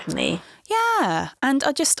more openly. Yeah. And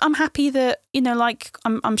I'm happy that,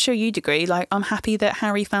 I'm sure you'd agree, like, I'm happy that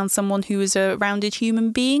Harry found someone who was a rounded human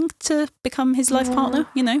being to become his life partner,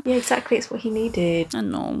 Yeah, exactly. It's what he needed. I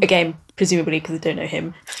know. Again, presumably because I don't know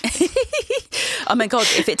him. Oh my God,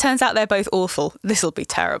 if it turns out they're both awful, this will be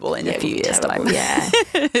terrible in a few years' time.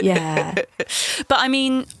 Yeah. But I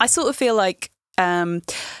mean, I sort of feel like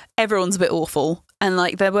everyone's a bit awful. And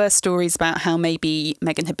like there were stories about how maybe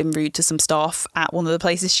Meghan had been rude to some staff at one of the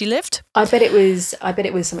places she lived. I bet it was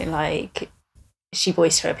something like she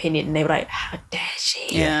voiced her opinion and they were like, how dare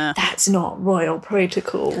she? Yeah. That's not royal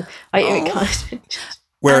protocol.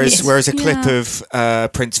 Whereas a clip of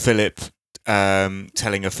Prince Philip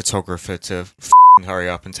telling a photographer to hurry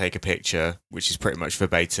up and take a picture, which is pretty much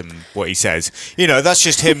verbatim what he says. That's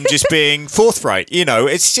just him just being forthright.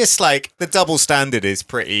 It's just like the double standard is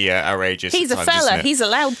pretty outrageous. He's a fella. He's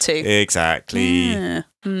allowed to. Exactly. Yeah.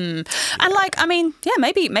 And like, I mean,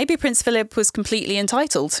 maybe Prince Philip was completely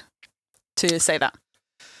entitled to say that.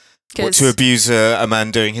 To abuse a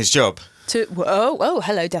man doing his job?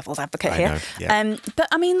 Hello, devil's advocate here. I know, yeah. But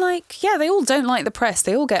I mean, like, they all don't like the press.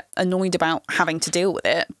 They all get annoyed about having to deal with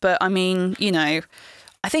it. But I mean, I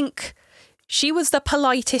think she was the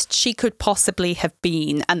politest she could possibly have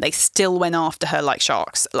been, and they still went after her like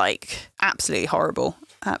sharks. Like, absolutely horrible.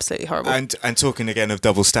 Absolutely horrible. And talking again of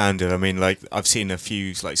double standard, I mean, like, I've seen a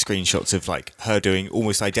few like screenshots of like her doing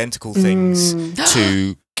almost identical things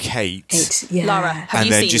to Kate. Laura, have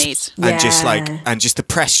you seen these? And just the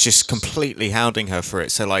press just completely hounding her for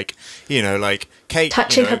it. So like, like Kate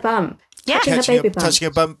touching her bump, touching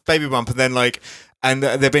her baby bump, and then like, and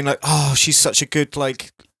they're being like, oh, she's such a good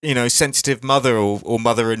like, sensitive mother or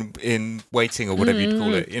mother in waiting or whatever you'd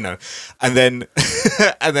call it, and then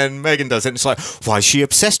Meghan does it and it's like, why is she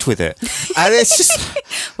obsessed with it? And it's just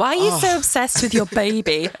why are you so obsessed with your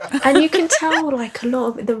baby? And you can tell like a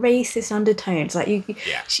lot of the racist undertones, like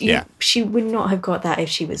she would not have got that if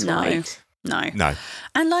she was white. No.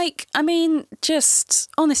 And like, I mean, just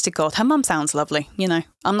honest to God, her mum sounds lovely.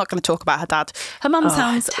 I'm not going to talk about her dad. Her mum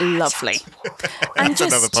sounds lovely. And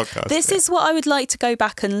this is what I would like to go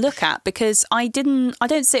back and look at, because I don't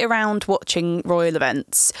sit around watching royal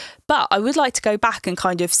events, but I would like to go back and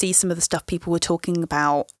kind of see some of the stuff people were talking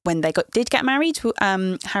about when they did get married,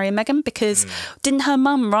 Harry and Meghan, because didn't her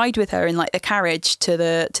mum ride with her in like the carriage to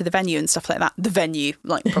the venue and stuff like that? The venue,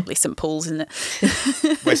 like probably St Paul's, isn't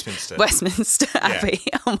it? Westminster Abbey.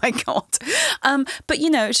 Oh my God. But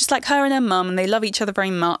it's just like her and her mum, and they love each other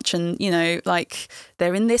very much, and like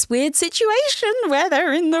they're in this weird situation where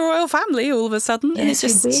they're in the royal family all of a sudden. Yeah, it's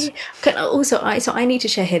just weird. I need to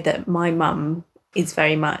share here that my mum is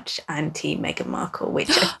very much anti Meghan Markle, which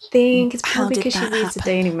I think is probably because she reads the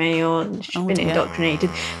Daily Mail and she's been indoctrinated.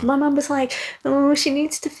 My mum was like, oh, she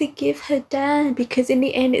needs to forgive her dad because in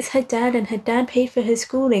the end it's her dad and her dad paid for her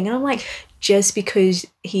schooling. And I'm like, just because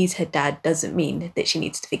he's her dad doesn't mean that she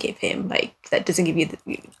needs to forgive him. Like, that doesn't give you the...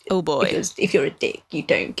 Oh boy. Because if you're a dick, you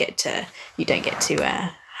don't get to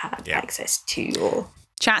have access to your...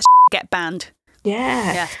 Chat get banned.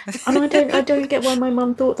 Yeah. And I don't get why my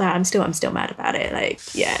mum thought that. I'm still mad about it. Like,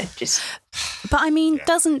 just. But I mean,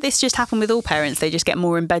 doesn't this just happen with all parents? They just get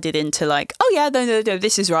more embedded into like, oh yeah, no,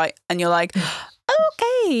 this is right, and you're like,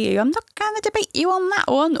 okay, I'm not going to debate you on that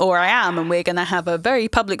one, or I am, and we're going to have a very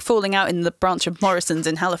public falling out in the branch of Morrison's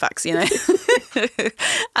in Halifax,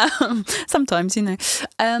 sometimes,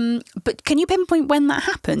 But can you pinpoint when that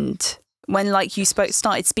happened? When like you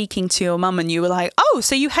started speaking to your mum and you were like, oh,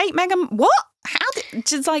 so you hate Meghan? What? How did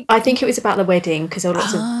just like? I think it was about the wedding because there were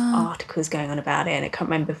lots of articles going on about it, and I can't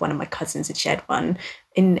remember if one of my cousins had shared one.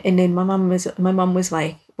 And then my mum was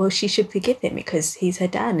like, well, she should forgive him because he's her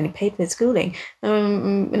dad and he paid for her schooling,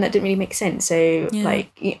 and that didn't really make sense. So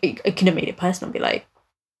like, it could have made it personal, and be like,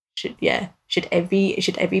 should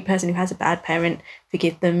every person who has a bad parent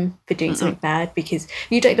forgive them for doing something bad, because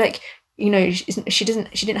you don't like. she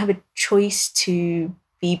didn't have a choice to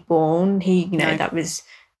be born. That was,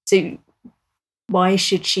 so why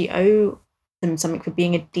should she owe them something for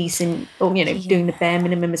being a decent, or doing the bare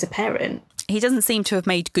minimum as a parent? He doesn't seem to have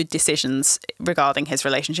made good decisions regarding his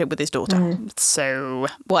relationship with his daughter. So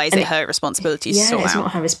why is it her responsibility to sort out? It's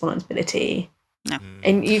not her responsibility. No.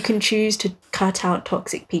 And you can choose to cut out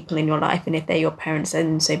toxic people in your life, and if they're your parents,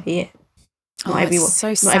 then so be it.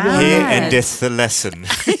 So sad. Here endeth the lesson.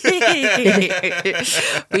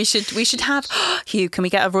 we should have Hugh. Can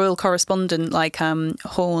we get a royal correspondent like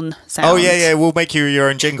horn sound? Oh yeah. We'll make you your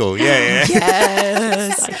own jingle. Yeah.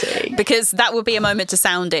 Yes. Because that would be a moment to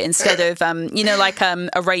sound it instead of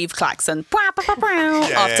a rave klaxon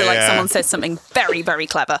after someone says something very, very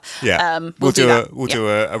clever. Yeah. We'll do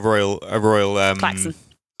a royal klaxon.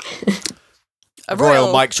 A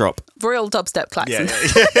royal mic drop. Royal dubstep klaxon.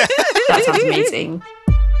 Yeah. That sounds amazing.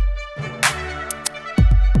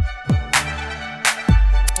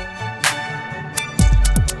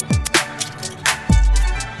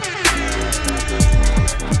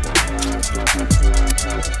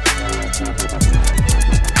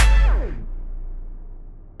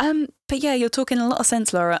 But yeah, you're talking a lot of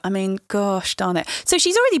sense, Laura. I mean, gosh darn it. So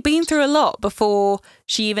she's already been through a lot before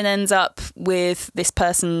she even ends up with this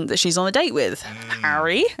person that she's on a date with,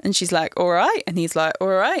 Harry. And she's like, all right. And he's like, all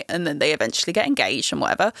right. And then they eventually get engaged and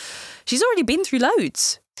whatever. She's already been through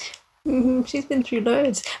loads. She's been through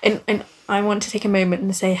loads, and I want to take a moment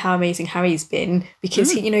and say how amazing Harry's been, because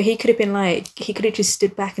he could have been he could have just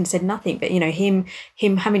stood back and said nothing, but him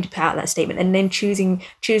having to put out that statement and then choosing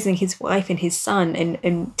his wife and his son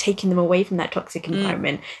and taking them away from that toxic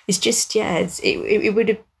environment is just it would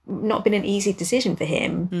have not been an easy decision for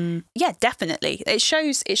him. Yeah, definitely. It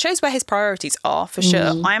shows where his priorities are, for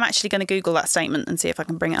sure. I'm actually going to Google that statement and see if I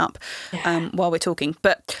can bring it up while we're talking.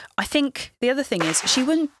 But I think the other thing is she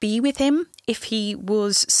wouldn't be with him if he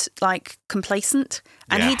was complacent.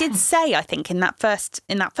 And he did say, I think, in that first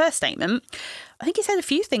statement, I think he said a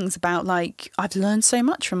few things about I've learned so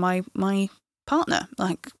much from my partner.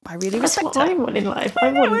 I really respect her. I want in life.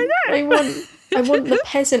 I want the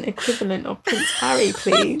peasant equivalent of Prince Harry,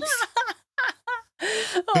 please.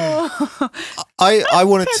 I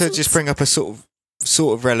wanted to just bring up a sort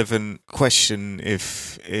of relevant question,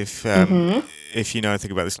 if you know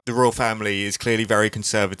anything about this. The royal family is clearly very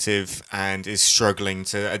conservative and is struggling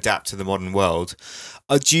to adapt to the modern world.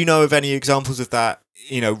 Do you know of any examples of that?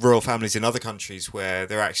 Royal families in other countries where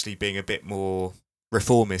they're actually being a bit more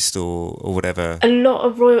reformist or whatever? A lot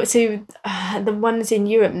of the ones in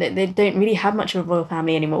Europe, they don't really have much of a royal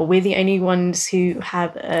family anymore. We're the only ones who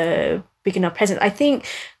have a big enough presence. I think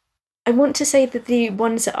I want to say that the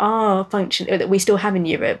ones that are functional, that we still have in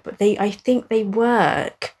Europe, I think they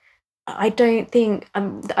work. I don't think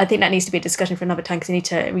I think that needs to be a discussion for another time, because I need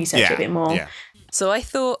to research it a bit more. Yeah. So I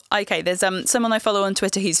thought, okay, there's someone I follow on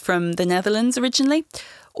Twitter who's from the Netherlands originally,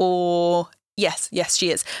 or Yes,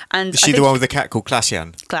 she is. And is she the one with the cat called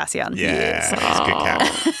Klaas-Jan? Klaas-Jan. Yeah, he's a good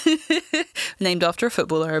cat. Named after a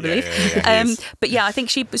footballer, I believe. But yeah, I think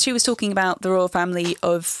she was talking about the royal family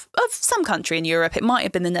of some country in Europe. It might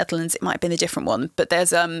have been the Netherlands, it might have been a different one. But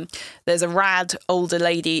there's a rad older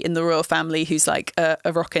lady in the royal family who's like a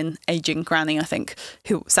rockin' aging granny, I think,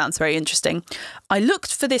 who sounds very interesting. I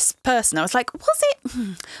looked for this person. I was like, was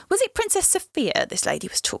it Princess Sophia this lady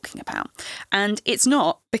was talking about? And it's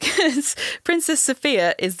not, because Princess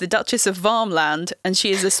Sophia is the Duchess of Värmland, and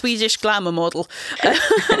she is a Swedish glamour model.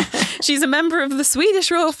 She's a member of the Swedish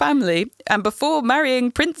royal family, and before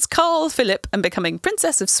marrying Prince Carl Philip and becoming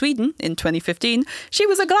Princess of Sweden in 2015, she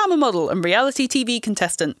was a glamour model and reality TV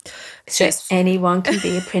contestant. So anyone can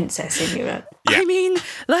be a princess in Europe. Yeah. I mean,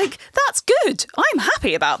 that's good. I'm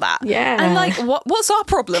happy about that. Yeah. And what's our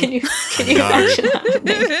problem? Can you imagine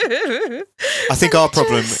that? I think our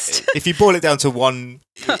problem, if you boil it down to one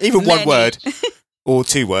word or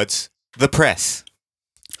two words, the press.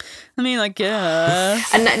 I mean, I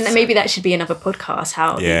guess. And maybe that should be another podcast,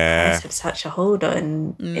 how the press have such a hold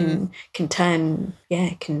on and can turn,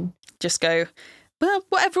 can just go, well,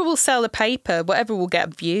 whatever will sell a paper, whatever will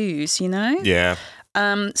get views, Yeah.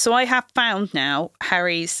 So I have found now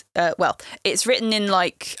Harry's, it's written in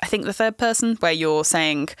I think the third person, where you're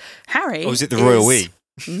saying Harry. Or is it the royal we?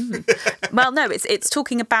 Well, no, it's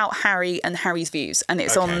talking about Harry and Harry's views, and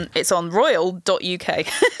it's on royal.uk,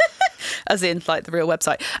 as in the real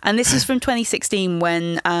website. And this is from 2016,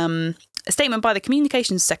 when a statement by the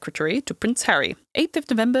communications secretary to Prince Harry, 8th of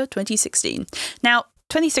November 2016. Now,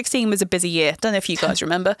 2016 was a busy year. Don't know if you guys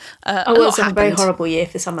remember. It was a very horrible year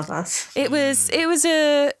for some of us. It was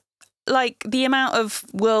the amount of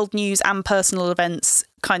world news and personal events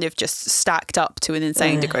kind of just stacked up to an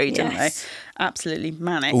insane degree, didn't they? Absolutely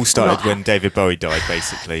manic. All started when David Bowie died,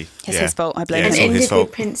 basically. It's his fault. I blame him. him. And ended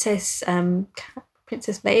with Princess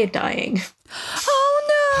Leia dying. Oh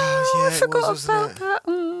no! I forgot about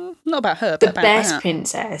that. Not about her, but about best that.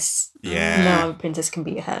 princess. Yeah. No other princess can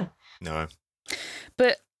beat her. No.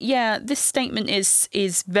 But yeah, this statement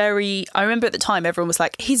is very. I remember at the time everyone was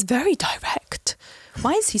like, "He's very direct.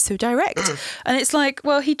 Why is he so direct?" And it's like,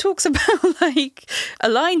 well, he talks about like a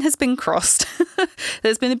line has been crossed.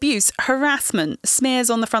 There's been abuse, harassment, smears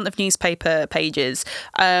on the front of newspaper pages,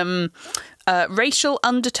 racial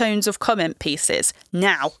undertones of comment pieces.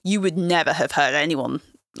 Now, you would never have heard anyone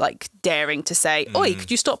like daring to say, "Oi, could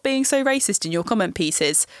you stop being so racist in your comment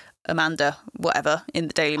pieces?" Amanda, whatever, in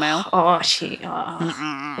the Daily Mail.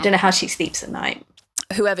 I don't know how she sleeps at night.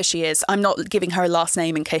 Whoever she is, I'm not giving her a last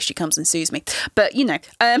name in case she comes and sues me. But, you know,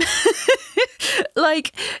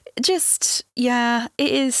 like, just, yeah,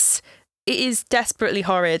 it is desperately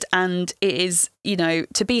horrid. And it is, you know,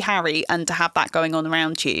 to be Harry and to have that going on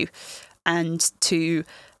around you and to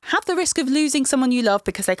have the risk of losing someone you love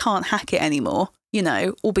because they can't hack it anymore, you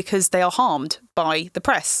know, or because they are harmed by the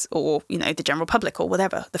press or, you know, the general public or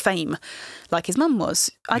whatever, the fame, like his mum was.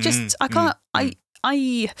 I can't, I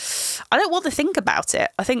don't want to think about it.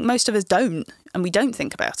 I think most of us don't, and we don't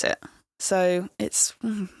think about it. So it's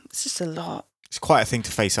just a lot. It's quite a thing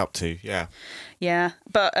to face up to, yeah. Yeah,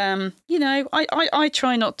 but you know, I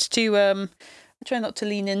try not to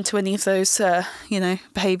lean into any of those you know,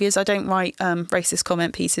 behaviours. I don't write racist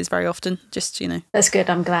comment pieces very often. Just, you know. That's good.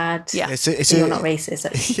 I'm glad. Yeah, you're not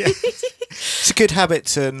racist. Yeah. It's a good habit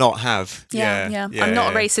to not have. Yeah. I'm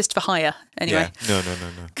not a racist for hire, anyway. Yeah.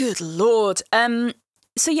 No. Good Lord.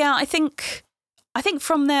 So yeah, I think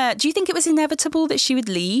from there, do you think it was inevitable that she would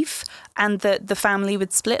leave and that the family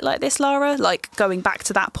would split like this, Lara? Like going back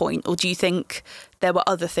to that point, or do you think there were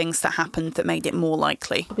other things that happened that made it more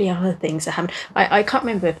likely? Probably other things that happened. I can't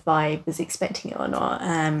remember if I was expecting it or not.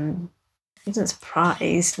 I wasn't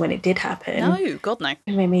surprised when it did happen. No, God no.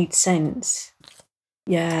 It made sense.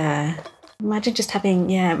 Yeah. Imagine being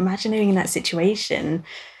in that situation.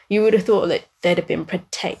 You would have thought that they'd have been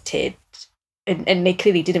protected. And they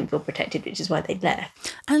clearly didn't feel protected, which is why they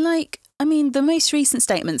left. And like, I mean, the most recent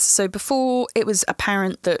statements, so before it was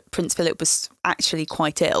apparent that Prince Philip was actually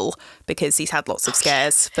quite ill because he's had lots of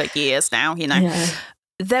scares for years now, you know. Yeah.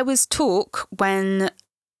 There was talk when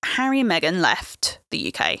Harry and Meghan left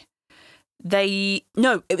the UK. It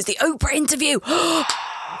was the Oprah interview.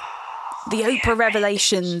 The Oprah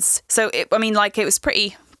revelations. So, it was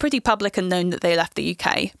pretty public and known that they left the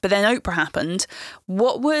UK. But then Oprah happened.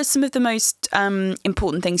 What were some of the most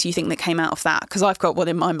important things you think that came out of that? Because I've got one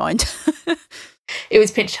in my mind. It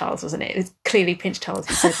was Prince Charles, wasn't it? It was clearly Prince Charles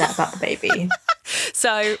who said that about the baby.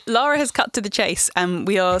 So Lara has cut to the chase and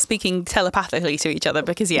we are speaking telepathically to each other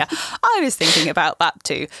because, yeah, I was thinking about that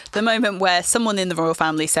too. The moment where someone in the royal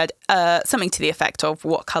family said something to the effect of,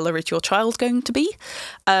 "What colour is your child going to be?"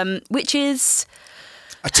 Which is...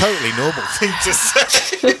 a totally normal thing to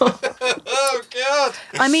say. Oh, God.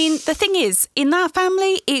 I mean, the thing is, in that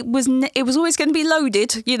family, it was always going to be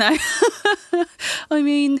loaded, you know. I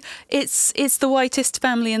mean, it's the whitest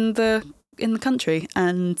family in the country,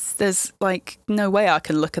 and there's like no way I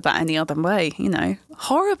can look at that any other way, you know.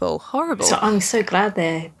 Horrible. So I'm so glad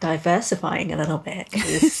they're diversifying a little bit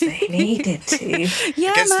because they needed to.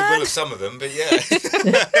 Yeah, against man. the will of some of them, but yeah.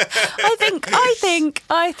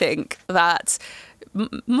 I think that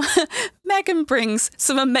Meghan brings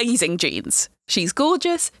some amazing genes. She's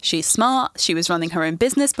gorgeous, she's smart, she was running her own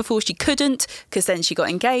business before she couldn't because then she got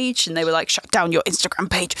engaged and they were like, "Shut down your Instagram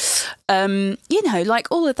page." You know, like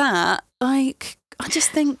all of that, like I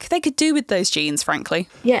just think they could do with those genes, frankly.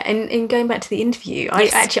 Yeah, and going back to the interview,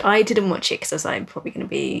 yes. I didn't watch it because I was like, probably going to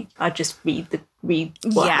be, I'd just read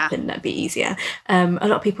what happened, that'd be easier. A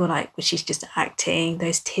lot of people are like, well, she's just acting,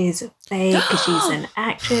 those tears are fake because she's an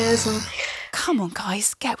actress. Come on,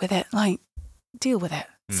 guys, get with it, like, deal with it,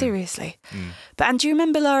 seriously. But and do you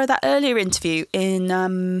remember, Lara, that earlier interview in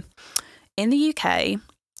the UK?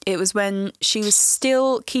 It was when she was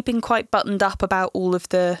still keeping quite buttoned up about all of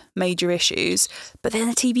the major issues, but then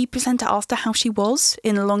a TV presenter asked her how she was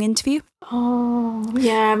in a long interview. Oh,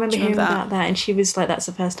 yeah, I remember hearing about that. And she was like, "That's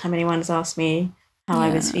the first time anyone's asked me how I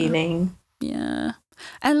was feeling." Yeah.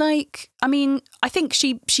 And like, I mean, I think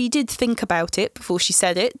she did think about it before she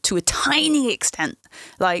said it to a tiny extent.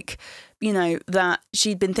 Like, you know, that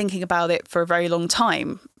she'd been thinking about it for a very long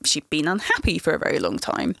time. She'd been unhappy for a very long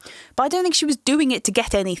time. But I don't think she was doing it to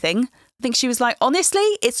get anything. I think she was like, honestly,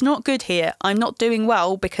 it's not good here. I'm not doing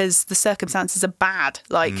well because the circumstances are bad.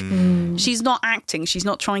 Like, she's not acting. She's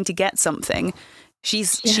not trying to get something. She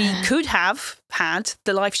could have had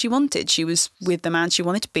the life she wanted. She was with the man she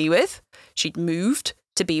wanted to be with. She'd moved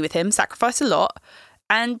to be with him, sacrificed a lot.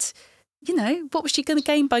 And, you know, what was she going to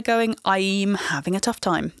gain by going, I'm having a tough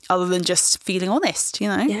time, other than just feeling honest, you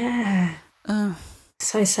know? Yeah. Oh.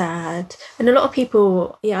 So sad. And a lot of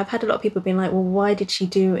people, I've had a lot of people being like, well, why did she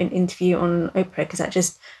do an interview on Oprah? Because that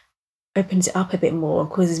just opens it up a bit more,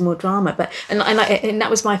 causes more drama. But and that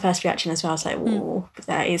was my first reaction as well. I was like, "Oh,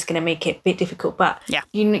 that is going to make it a bit difficult." But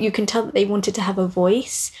you can tell that they wanted to have a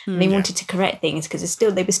voice. And they wanted to correct things because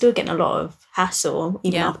they were still getting a lot of hassle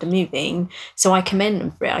even after moving. So I commend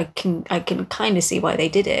them for it. I can kind of see why they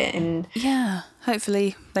did it. And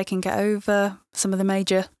hopefully they can get over some of the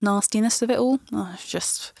major nastiness of it all. It's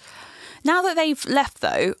just now that they've left,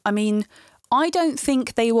 though. I mean, I don't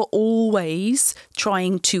think they were always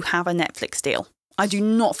trying to have a Netflix deal. I do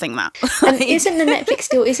not think that. And isn't the Netflix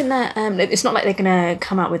deal, isn't that, it's not like they're going to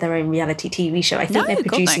come out with their own reality TV show. I think they're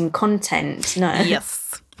producing content. No.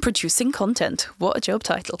 Yes, producing content. What a job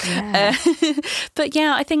title. Yeah. But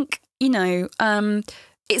yeah, I think, you know,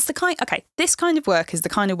 it's this kind of work is the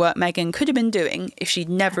kind of work Meghan could have been doing if she'd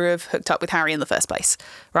never have hooked up with Harry in the first place,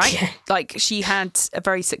 right? Yeah. Like, she had a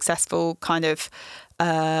very successful kind of...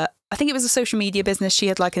 I think it was a social media business. She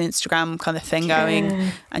had like an Instagram kind of thing going,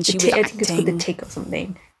 and she was acting. I think it's called The Tick or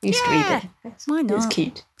something. I used to read it. Why not? It was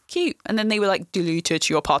cute. And then they were like, delete it,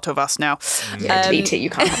 you're part of us now. Yeah, delete it, you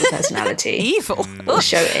can't have a personality. Evil. Or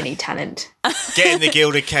show any talent. Get in the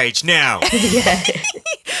gilded cage now.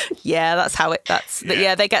 Yeah, that's how it. They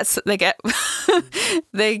get.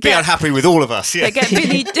 Be unhappy with all of us. Yeah.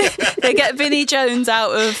 They get Vinnie Jones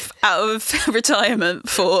out of retirement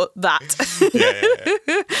for that.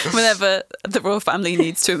 Whenever the royal family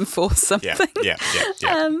needs to enforce something. Yeah.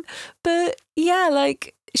 But yeah,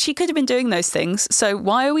 like, she could have been doing those things. So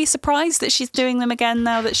why are we surprised that she's doing them again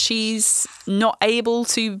now that she's not able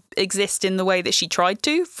to exist in the way that she tried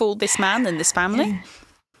to for this man and this family?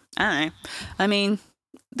 I don't know. I mean,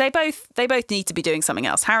 they both need to be doing something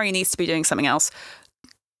else. Harry needs to be doing something else.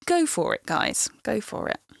 Go for it, guys. Go for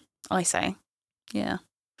it, I say. Yeah.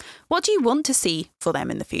 What do you want to see for them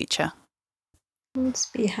in the future? Let's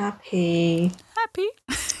be happy. Happy?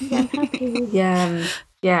 Yeah, happy.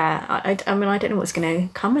 Yeah, I mean, I don't know what's going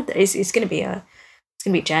to come with it. It's going to be a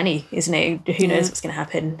journey, isn't it? Who knows what's going to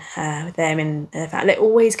happen with them and the fact they're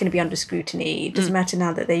always going to be under scrutiny. It doesn't matter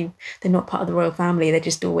now that they're not part of the royal family. They're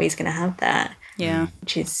just always going to have that. Yeah,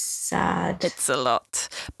 which is sad. It's a lot,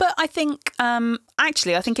 but I think I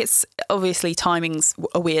think it's obviously timing's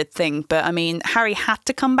a weird thing. But I mean, Harry had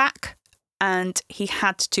to come back. And he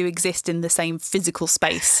had to exist in the same physical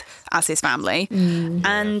space as his family.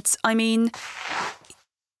 And I mean,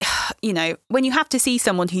 you know, when you have to see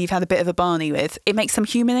someone who you've had a bit of a Barney with, it makes them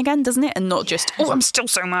human again, doesn't it? And not just, I'm still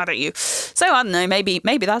so mad at you. So I don't know, maybe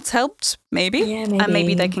that's helped, maybe. And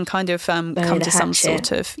maybe they can kind of come to some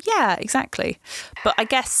sort of, exactly. But I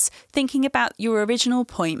guess thinking about your original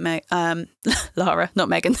point, Lara, not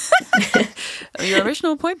Meghan. Your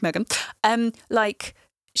original point, Meghan. Like,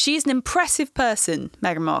 she's an impressive person,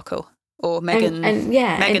 Meghan Markle. Or Meghan,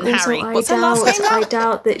 Meghan Harry. What's her last name? I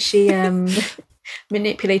doubt that she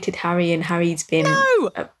manipulated Harry, and Harry's been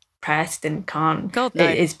oppressed and can't. God, no.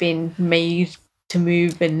 It's been made to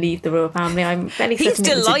move and leave the royal family. I'm fairly certain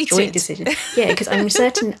it was a joint decision. Yeah, because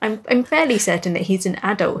I'm fairly certain that he's an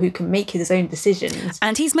adult who can make his own decisions.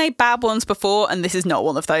 And he's made bad ones before, and this is not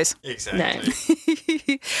one of those. Exactly.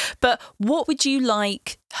 No. But what would you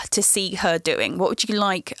like to see her doing? What would you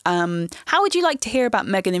like? How would you like to hear about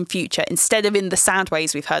Meghan in future instead of in the sad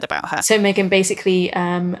ways we've heard about her? So Meghan basically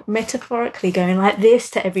metaphorically going like this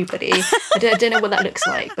to everybody. I don't know what that looks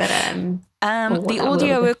like, but the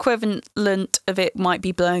audio equivalent of it might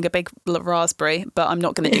be blowing a big raspberry, but I'm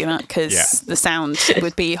not going to do that because the sound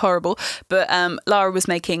would be horrible. But Lara was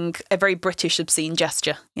making a very British obscene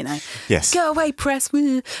gesture, you know. Yes. Go away, press.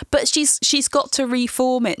 Woo. But she's got to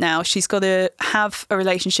reform it now. She's got to have a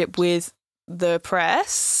relationship with the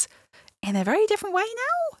press in a very different way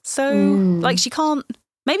now. So, like,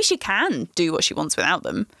 maybe she can do what she wants without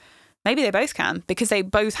them. Maybe they both can, because they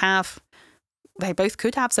both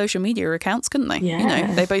could have social media accounts, couldn't they? Yeah. You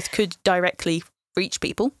know, they both could directly reach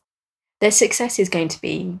people. Their success is going to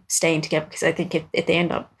be staying together, because I think if they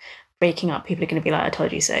end up breaking up, people are going to be like, I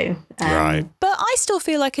told you so. Right. But I still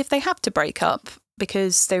feel like if they have to break up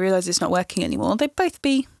because they realise it's not working anymore, they'd both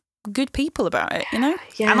be good people about it, you know?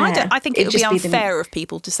 Yeah. And I think it would be unfair of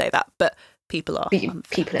people to say that, but people are.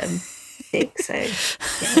 People are big, so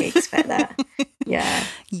we expect that. Yeah.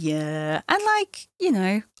 Yeah. And like, you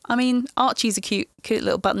know, I mean, Archie's a cute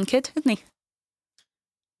little button kid, isn't he?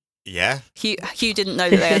 Yeah. Hugh didn't know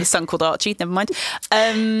that they had a son called Archie. Never mind.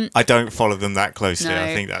 I don't follow them that closely. No.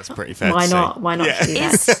 I think that's pretty fair. Why to not? say. Why not Yeah. do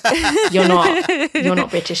that? You're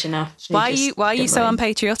not British enough. So Why are you just so don't worry.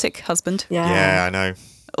 unpatriotic, husband? Yeah, I know.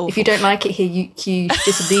 Awful. If you don't like it here, you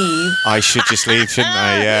just leave. I should just leave, shouldn't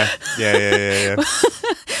I? Yeah.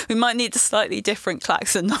 We might need a slightly different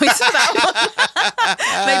klaxon noise for that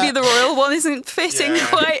one. Maybe the royal one isn't fitting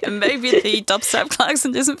quite, and maybe the dubstep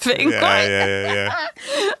klaxon isn't fitting quite. Yeah.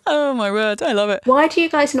 Oh my word, I love it. Why do you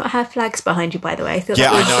guys not have flags behind you, by the way? I thought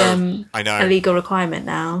that was I know. a legal requirement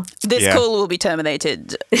now. This Yeah. call will be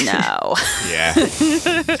terminated now Yeah.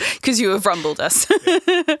 because you have rumbled us.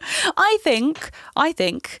 I think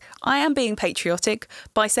I am being patriotic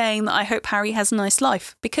by saying that I hope Harry has a nice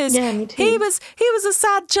life, because Yeah, me too. he was a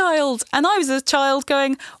sad child, and I was a child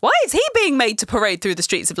going, why is he being made to parade through the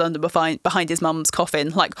streets of London behind his mum's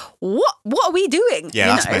coffin? Like, what are we doing? Yeah,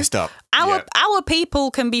 You that's know? messed up. Our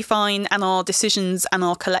people can be fine, and our decisions and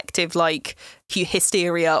our collective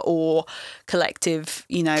hysteria or collective,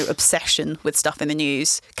 obsession with stuff in the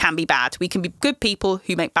news can be bad. We can be good people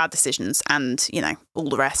who make bad decisions, and all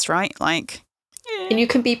the rest, right? Like, And you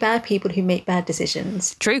can be bad people who make bad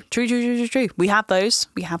decisions. true. We have those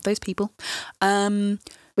people.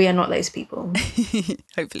 We are not those people.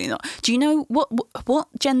 Hopefully not. Do you know what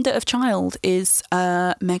gender of child is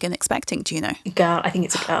Meghan expecting? Do you know? Girl, I think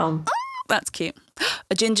it's a girl. That's cute.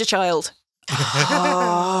 A ginger child.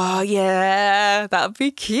 Oh yeah, that'd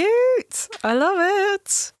be cute. I love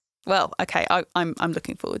it. Well, okay, I'm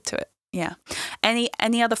looking forward to it. Yeah. Any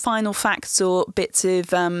other final facts or bits of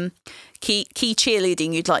key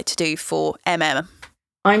cheerleading you'd like to do for MM?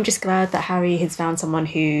 I'm just glad that Harry has found someone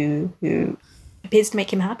who appears to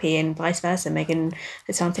make him happy, and vice versa. Meghan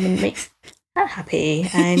has found someone that makes her happy,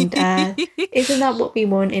 and isn't that what we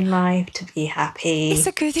want in life? To be happy. It's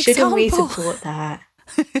a good Shouldn't we example. support that?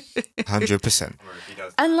 100%.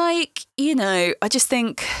 And I just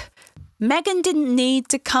think Meghan didn't need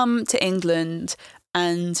to come to England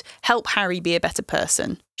and help Harry be a better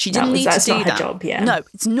person. She didn't need to do that. That's not her job, yeah. No,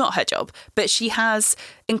 it's not her job. But she has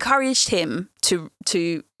encouraged him to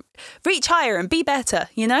reach higher and be better,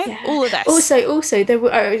 all of this. Also, there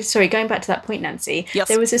were, sorry, going back to that point, Nancy, Yes.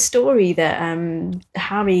 there was a story that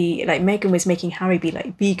Harry, Meghan was making Harry be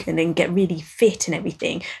vegan and get really fit and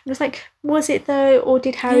everything. And it was like, was it though? Or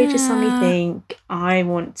did Harry just suddenly think, I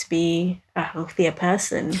want to be a healthier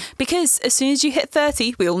person? Because as soon as you hit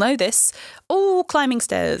 30, we all know this, climbing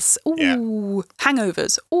stairs,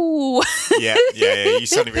 hangovers, Yeah. You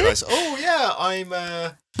suddenly realise, I'm...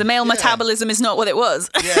 the male metabolism is not what it was.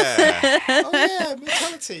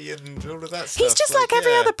 Mortality and all of that stuff. He's just like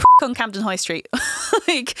every other prick on Camden High Street.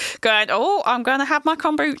 Going, I'm going to have my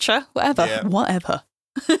kombucha, whatever. But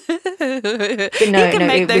no,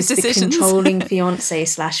 it was the controlling fiance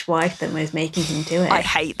 / wife that was making him do it. I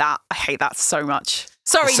hate that so much.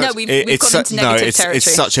 Sorry, we've gone into negative territory.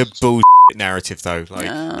 It's such a bullshit narrative, though.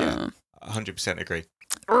 100% agree.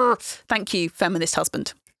 Thank you, feminist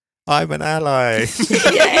husband. I'm an ally.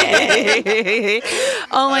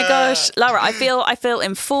 Oh my gosh, Lara, I feel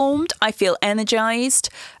informed. I feel energized,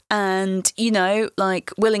 and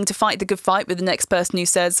willing to fight the good fight with the next person who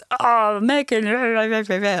says, "Oh,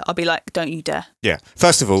 Meghan," I'll be like, "Don't you dare!" Yeah.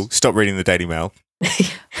 First of all, stop reading the Daily Mail.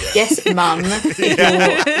 Yes, Mum. If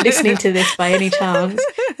you're listening to this by any chance,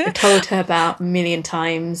 I told her about a million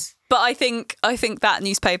times. But I think that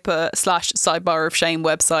newspaper / sidebar of shame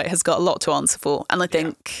website has got a lot to answer for, and I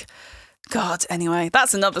think, God, anyway,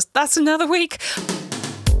 that's another week.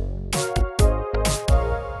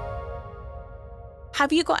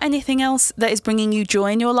 Have you got anything else that is bringing you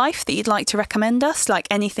joy in your life that you'd like to recommend us? Like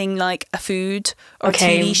anything like a food or a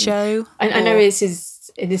TV show? I know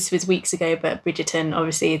this was weeks ago, but Bridgerton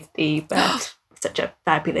obviously is such a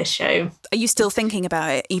fabulous show. Are you still thinking about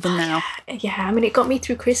it even now? Yeah, I mean, it got me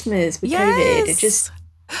through Christmas with COVID. It just...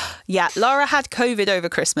 Yeah, Laura had COVID over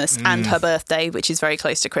Christmas and her birthday, which is very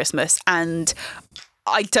close to Christmas, and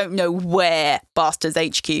I don't know where Bastards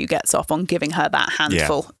HQ gets off on giving her that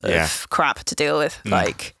handful of crap to deal with.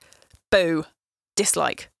 Like, boo,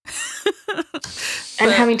 dislike.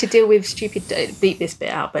 And having to deal with stupid, beat this bit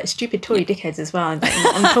out, but stupid Tory dickheads as well. And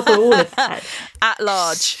on top of all of that. At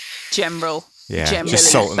large, general. Yeah,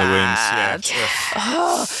 just salt in the wounds.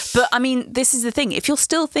 Yeah. But I mean, this is the thing. If you're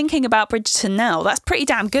still thinking about Bridgerton now, that's pretty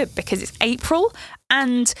damn good, because it's April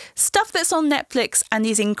and stuff that's on Netflix and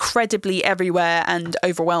is incredibly everywhere and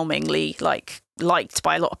overwhelmingly liked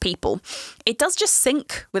by a lot of people. It does just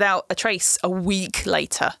sink without a trace a week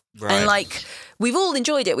later. Right. And we've all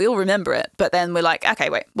enjoyed it, we all remember it, but then we're like, okay,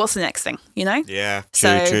 wait, what's the next thing? Yeah,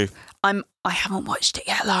 true. True. I haven't watched it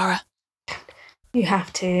yet, Lara. You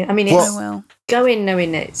have to. I mean, go in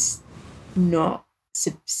knowing that it's not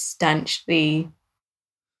substantially.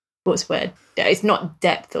 What's the word? It's not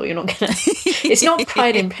depth, or you're not gonna. It's not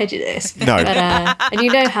Pride and Prejudice. No. But, and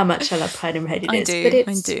you know how much I love Pride and Prejudice. But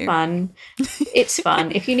it's fun. It's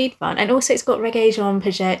fun if you need fun, and also it's got Regé-Jean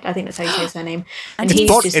Pagès. I think that's how you say his name. And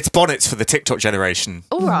it's bonnets for the TikTok generation.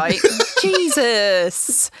 All right,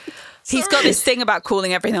 Jesus. He's got this thing about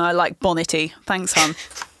calling everything I like bonnety. Thanks, hon.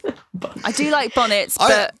 I do like bonnets,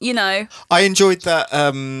 but you know, I enjoyed that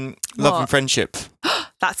Love and Friendship.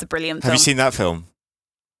 That's a brilliant film. Have you seen that film?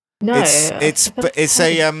 No, it's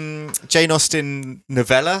a Jane Austen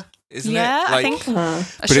novella, isn't it? Yeah, I think a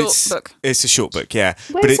short book. It's a short book, yeah.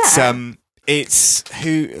 Where's but it's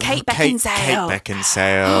who Kate Beckinsale. Kate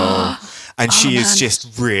Beckinsale, and she is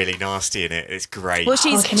just really nasty in it. It's great. Well,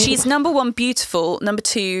 she's number 1 beautiful, number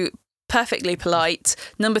 2 perfectly polite,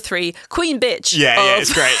 number 3 queen bitch. Yeah,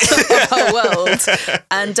 it's great. Of our world,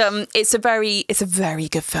 and it's a very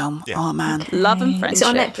good film. Yeah. Oh man, Love and Friendship. Is it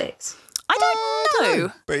on Netflix? I don't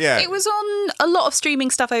know. But yeah. It was on a lot of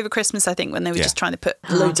streaming stuff over Christmas, I think, when they were just trying to put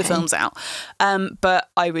loads of films out. But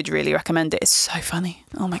I would really recommend it. It's so funny.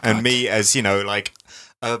 Oh my God. And me as, like,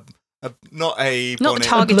 not a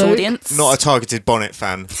target audience. Not a targeted Bonnet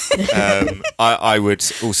fan. I would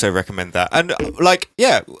also recommend that. And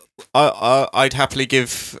I'd happily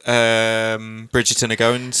give Bridgerton a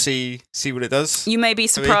go and see what it does. You may be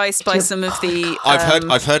surprised by some of the...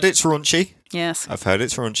 I've heard it's raunchy. Yes. I've heard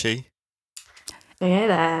it's raunchy.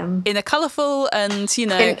 Yeah, in a colourful and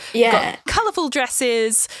got colourful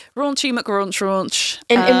dresses, raunchy McRaunch.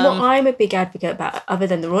 And what I'm a big advocate about, other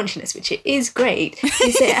than the raunchiness, which it is great,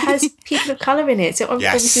 is that it has people of colour in it. So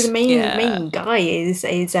obviously the main guy is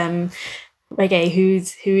Regé,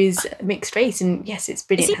 who is mixed race, and yes, it's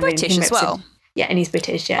brilliant. Is he British as well? Yeah, and he's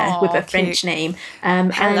British, with a French name.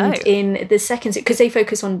 And in the second, because they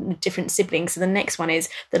focus on different siblings, so the next one is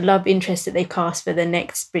the love interest that they cast for the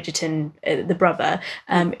next Bridgerton, the brother,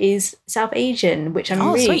 is South Asian, which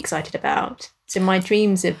I'm really excited about. So my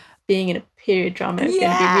dreams of being in a period drama are going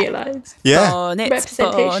to be realised. Yeah.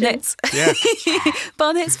 Bonnets. Yeah.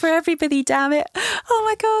 Bonnets for everybody, damn it. Oh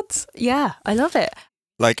my God. Yeah, I love it.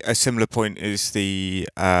 Like a similar point is the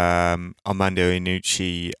Armando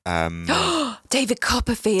Iannucci. David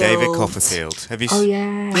Copperfield. Have you? Oh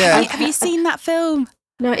yeah. Have you seen that film?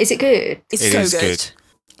 No, is it good? It's so good.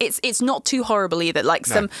 It's not too horrible either. Like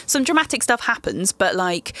some dramatic stuff happens, but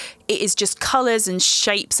like it is just colours and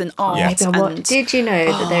shapes and art. Yeah. Did you know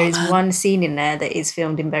that there is one scene in there that is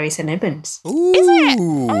filmed in Bury St Edmunds? Ooh. Is it?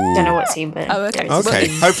 Don't know what scene, but okay.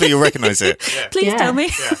 Hopefully you'll recognise it. Please tell me,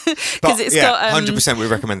 because it's got 100%. We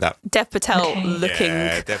recommend that. Dev Patel looking.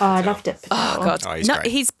 Dev Patel. I love Dev Patel. Oh God,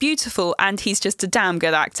 he's beautiful and he's just a damn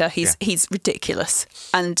good actor. He's ridiculous,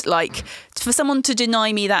 and like for someone to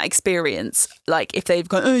deny me that experience, like if they've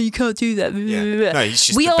gone, oh, you can't do that. Yeah. No, he's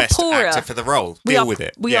just the best actor for the role. Deal with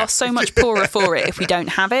it. We are so much poorer for it if we don't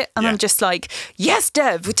have it. And I'm just like, yes,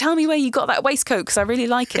 Dev, tell me where you got that waistcoat because I really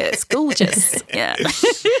like it. It's gorgeous. Yeah.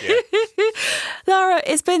 Lara,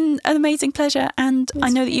 it's been an amazing pleasure. And I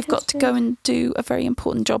know that you've got to go and do a very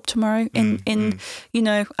important job tomorrow in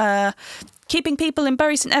keeping people in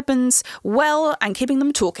Bury St Edmunds well and keeping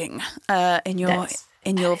them talking in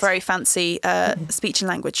your very fancy speech and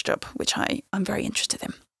language job, which I'm very interested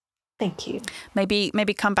in. Thank you. Maybe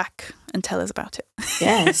come back and tell us about it.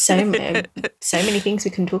 Yeah, so many things we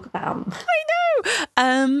can talk about. I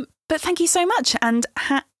know. But thank you so much, and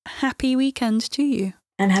happy weekend to you.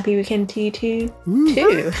 And happy weekend to you too.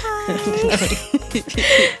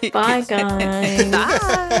 Bye, guys.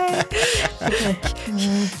 Bye.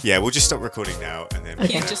 Yeah, we'll just stop recording now, and then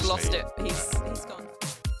You've just lost it. He's gone.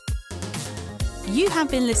 You have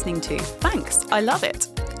been listening to Thanks, I Love It.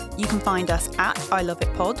 You can find us at I Love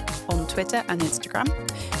It Pod on Twitter and Instagram.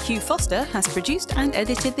 Hugh Foster has produced and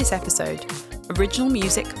edited this episode. Original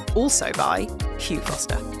music also by Hugh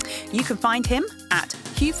Foster. You can find him at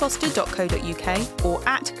hughfoster.co.uk or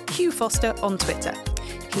at Hugh Foster on Twitter.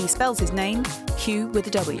 He spells his name Hugh with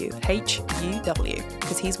a W, H-U-W,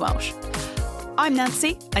 because he's Welsh. I'm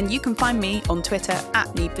Nancy, and you can find me on Twitter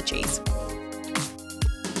at Need for Cheese.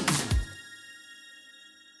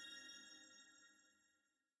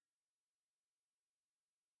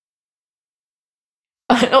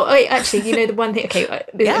 Oh, wait, actually, the one thing... Okay, I'm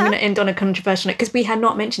going to end on a controversial note, because we had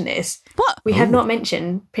not mentioned this. What? We had not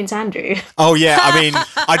mentioned Prince Andrew. Oh, yeah, I mean,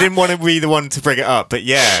 I didn't want to be the one to bring it up, but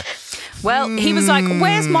yeah. Well, he was like,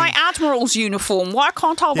 where's my Admiral's uniform? Why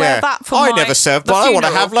can't I wear that for I never served, but I want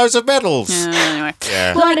to have loads of medals. Anyway.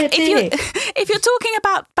 Yeah. Like, if you're talking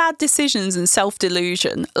about bad decisions and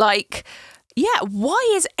self-delusion, like... Yeah,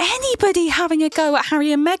 why is anybody having a go at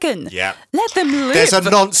Harry and Meghan? Yeah. Let them live. There's a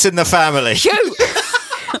nonce in the family.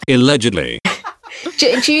 Allegedly.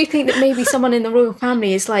 Do you think that maybe someone in the royal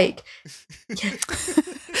family is like...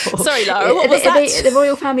 Sorry, Lara, what was that? The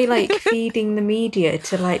royal family, like, feeding the media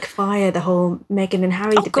to, like, fire the whole Meghan and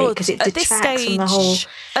Harry debate because it detracts from the whole...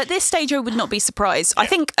 At this stage, I would not be surprised. I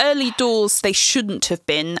think early doors, they shouldn't have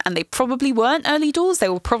been, and they probably weren't early doors. They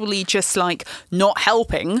were probably just, like, not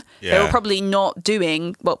helping. Yeah. They were probably not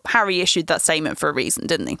doing... Well, Harry issued that statement for a reason,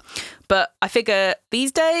 didn't he? But I figure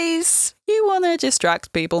these days, you want to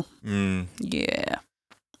distract people. Yeah.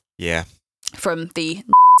 Yeah. From the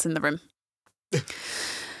in the room.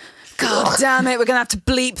 God damn it, we're going to have to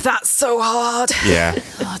bleep that so hard. Yeah.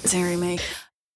 Oh, dearie me.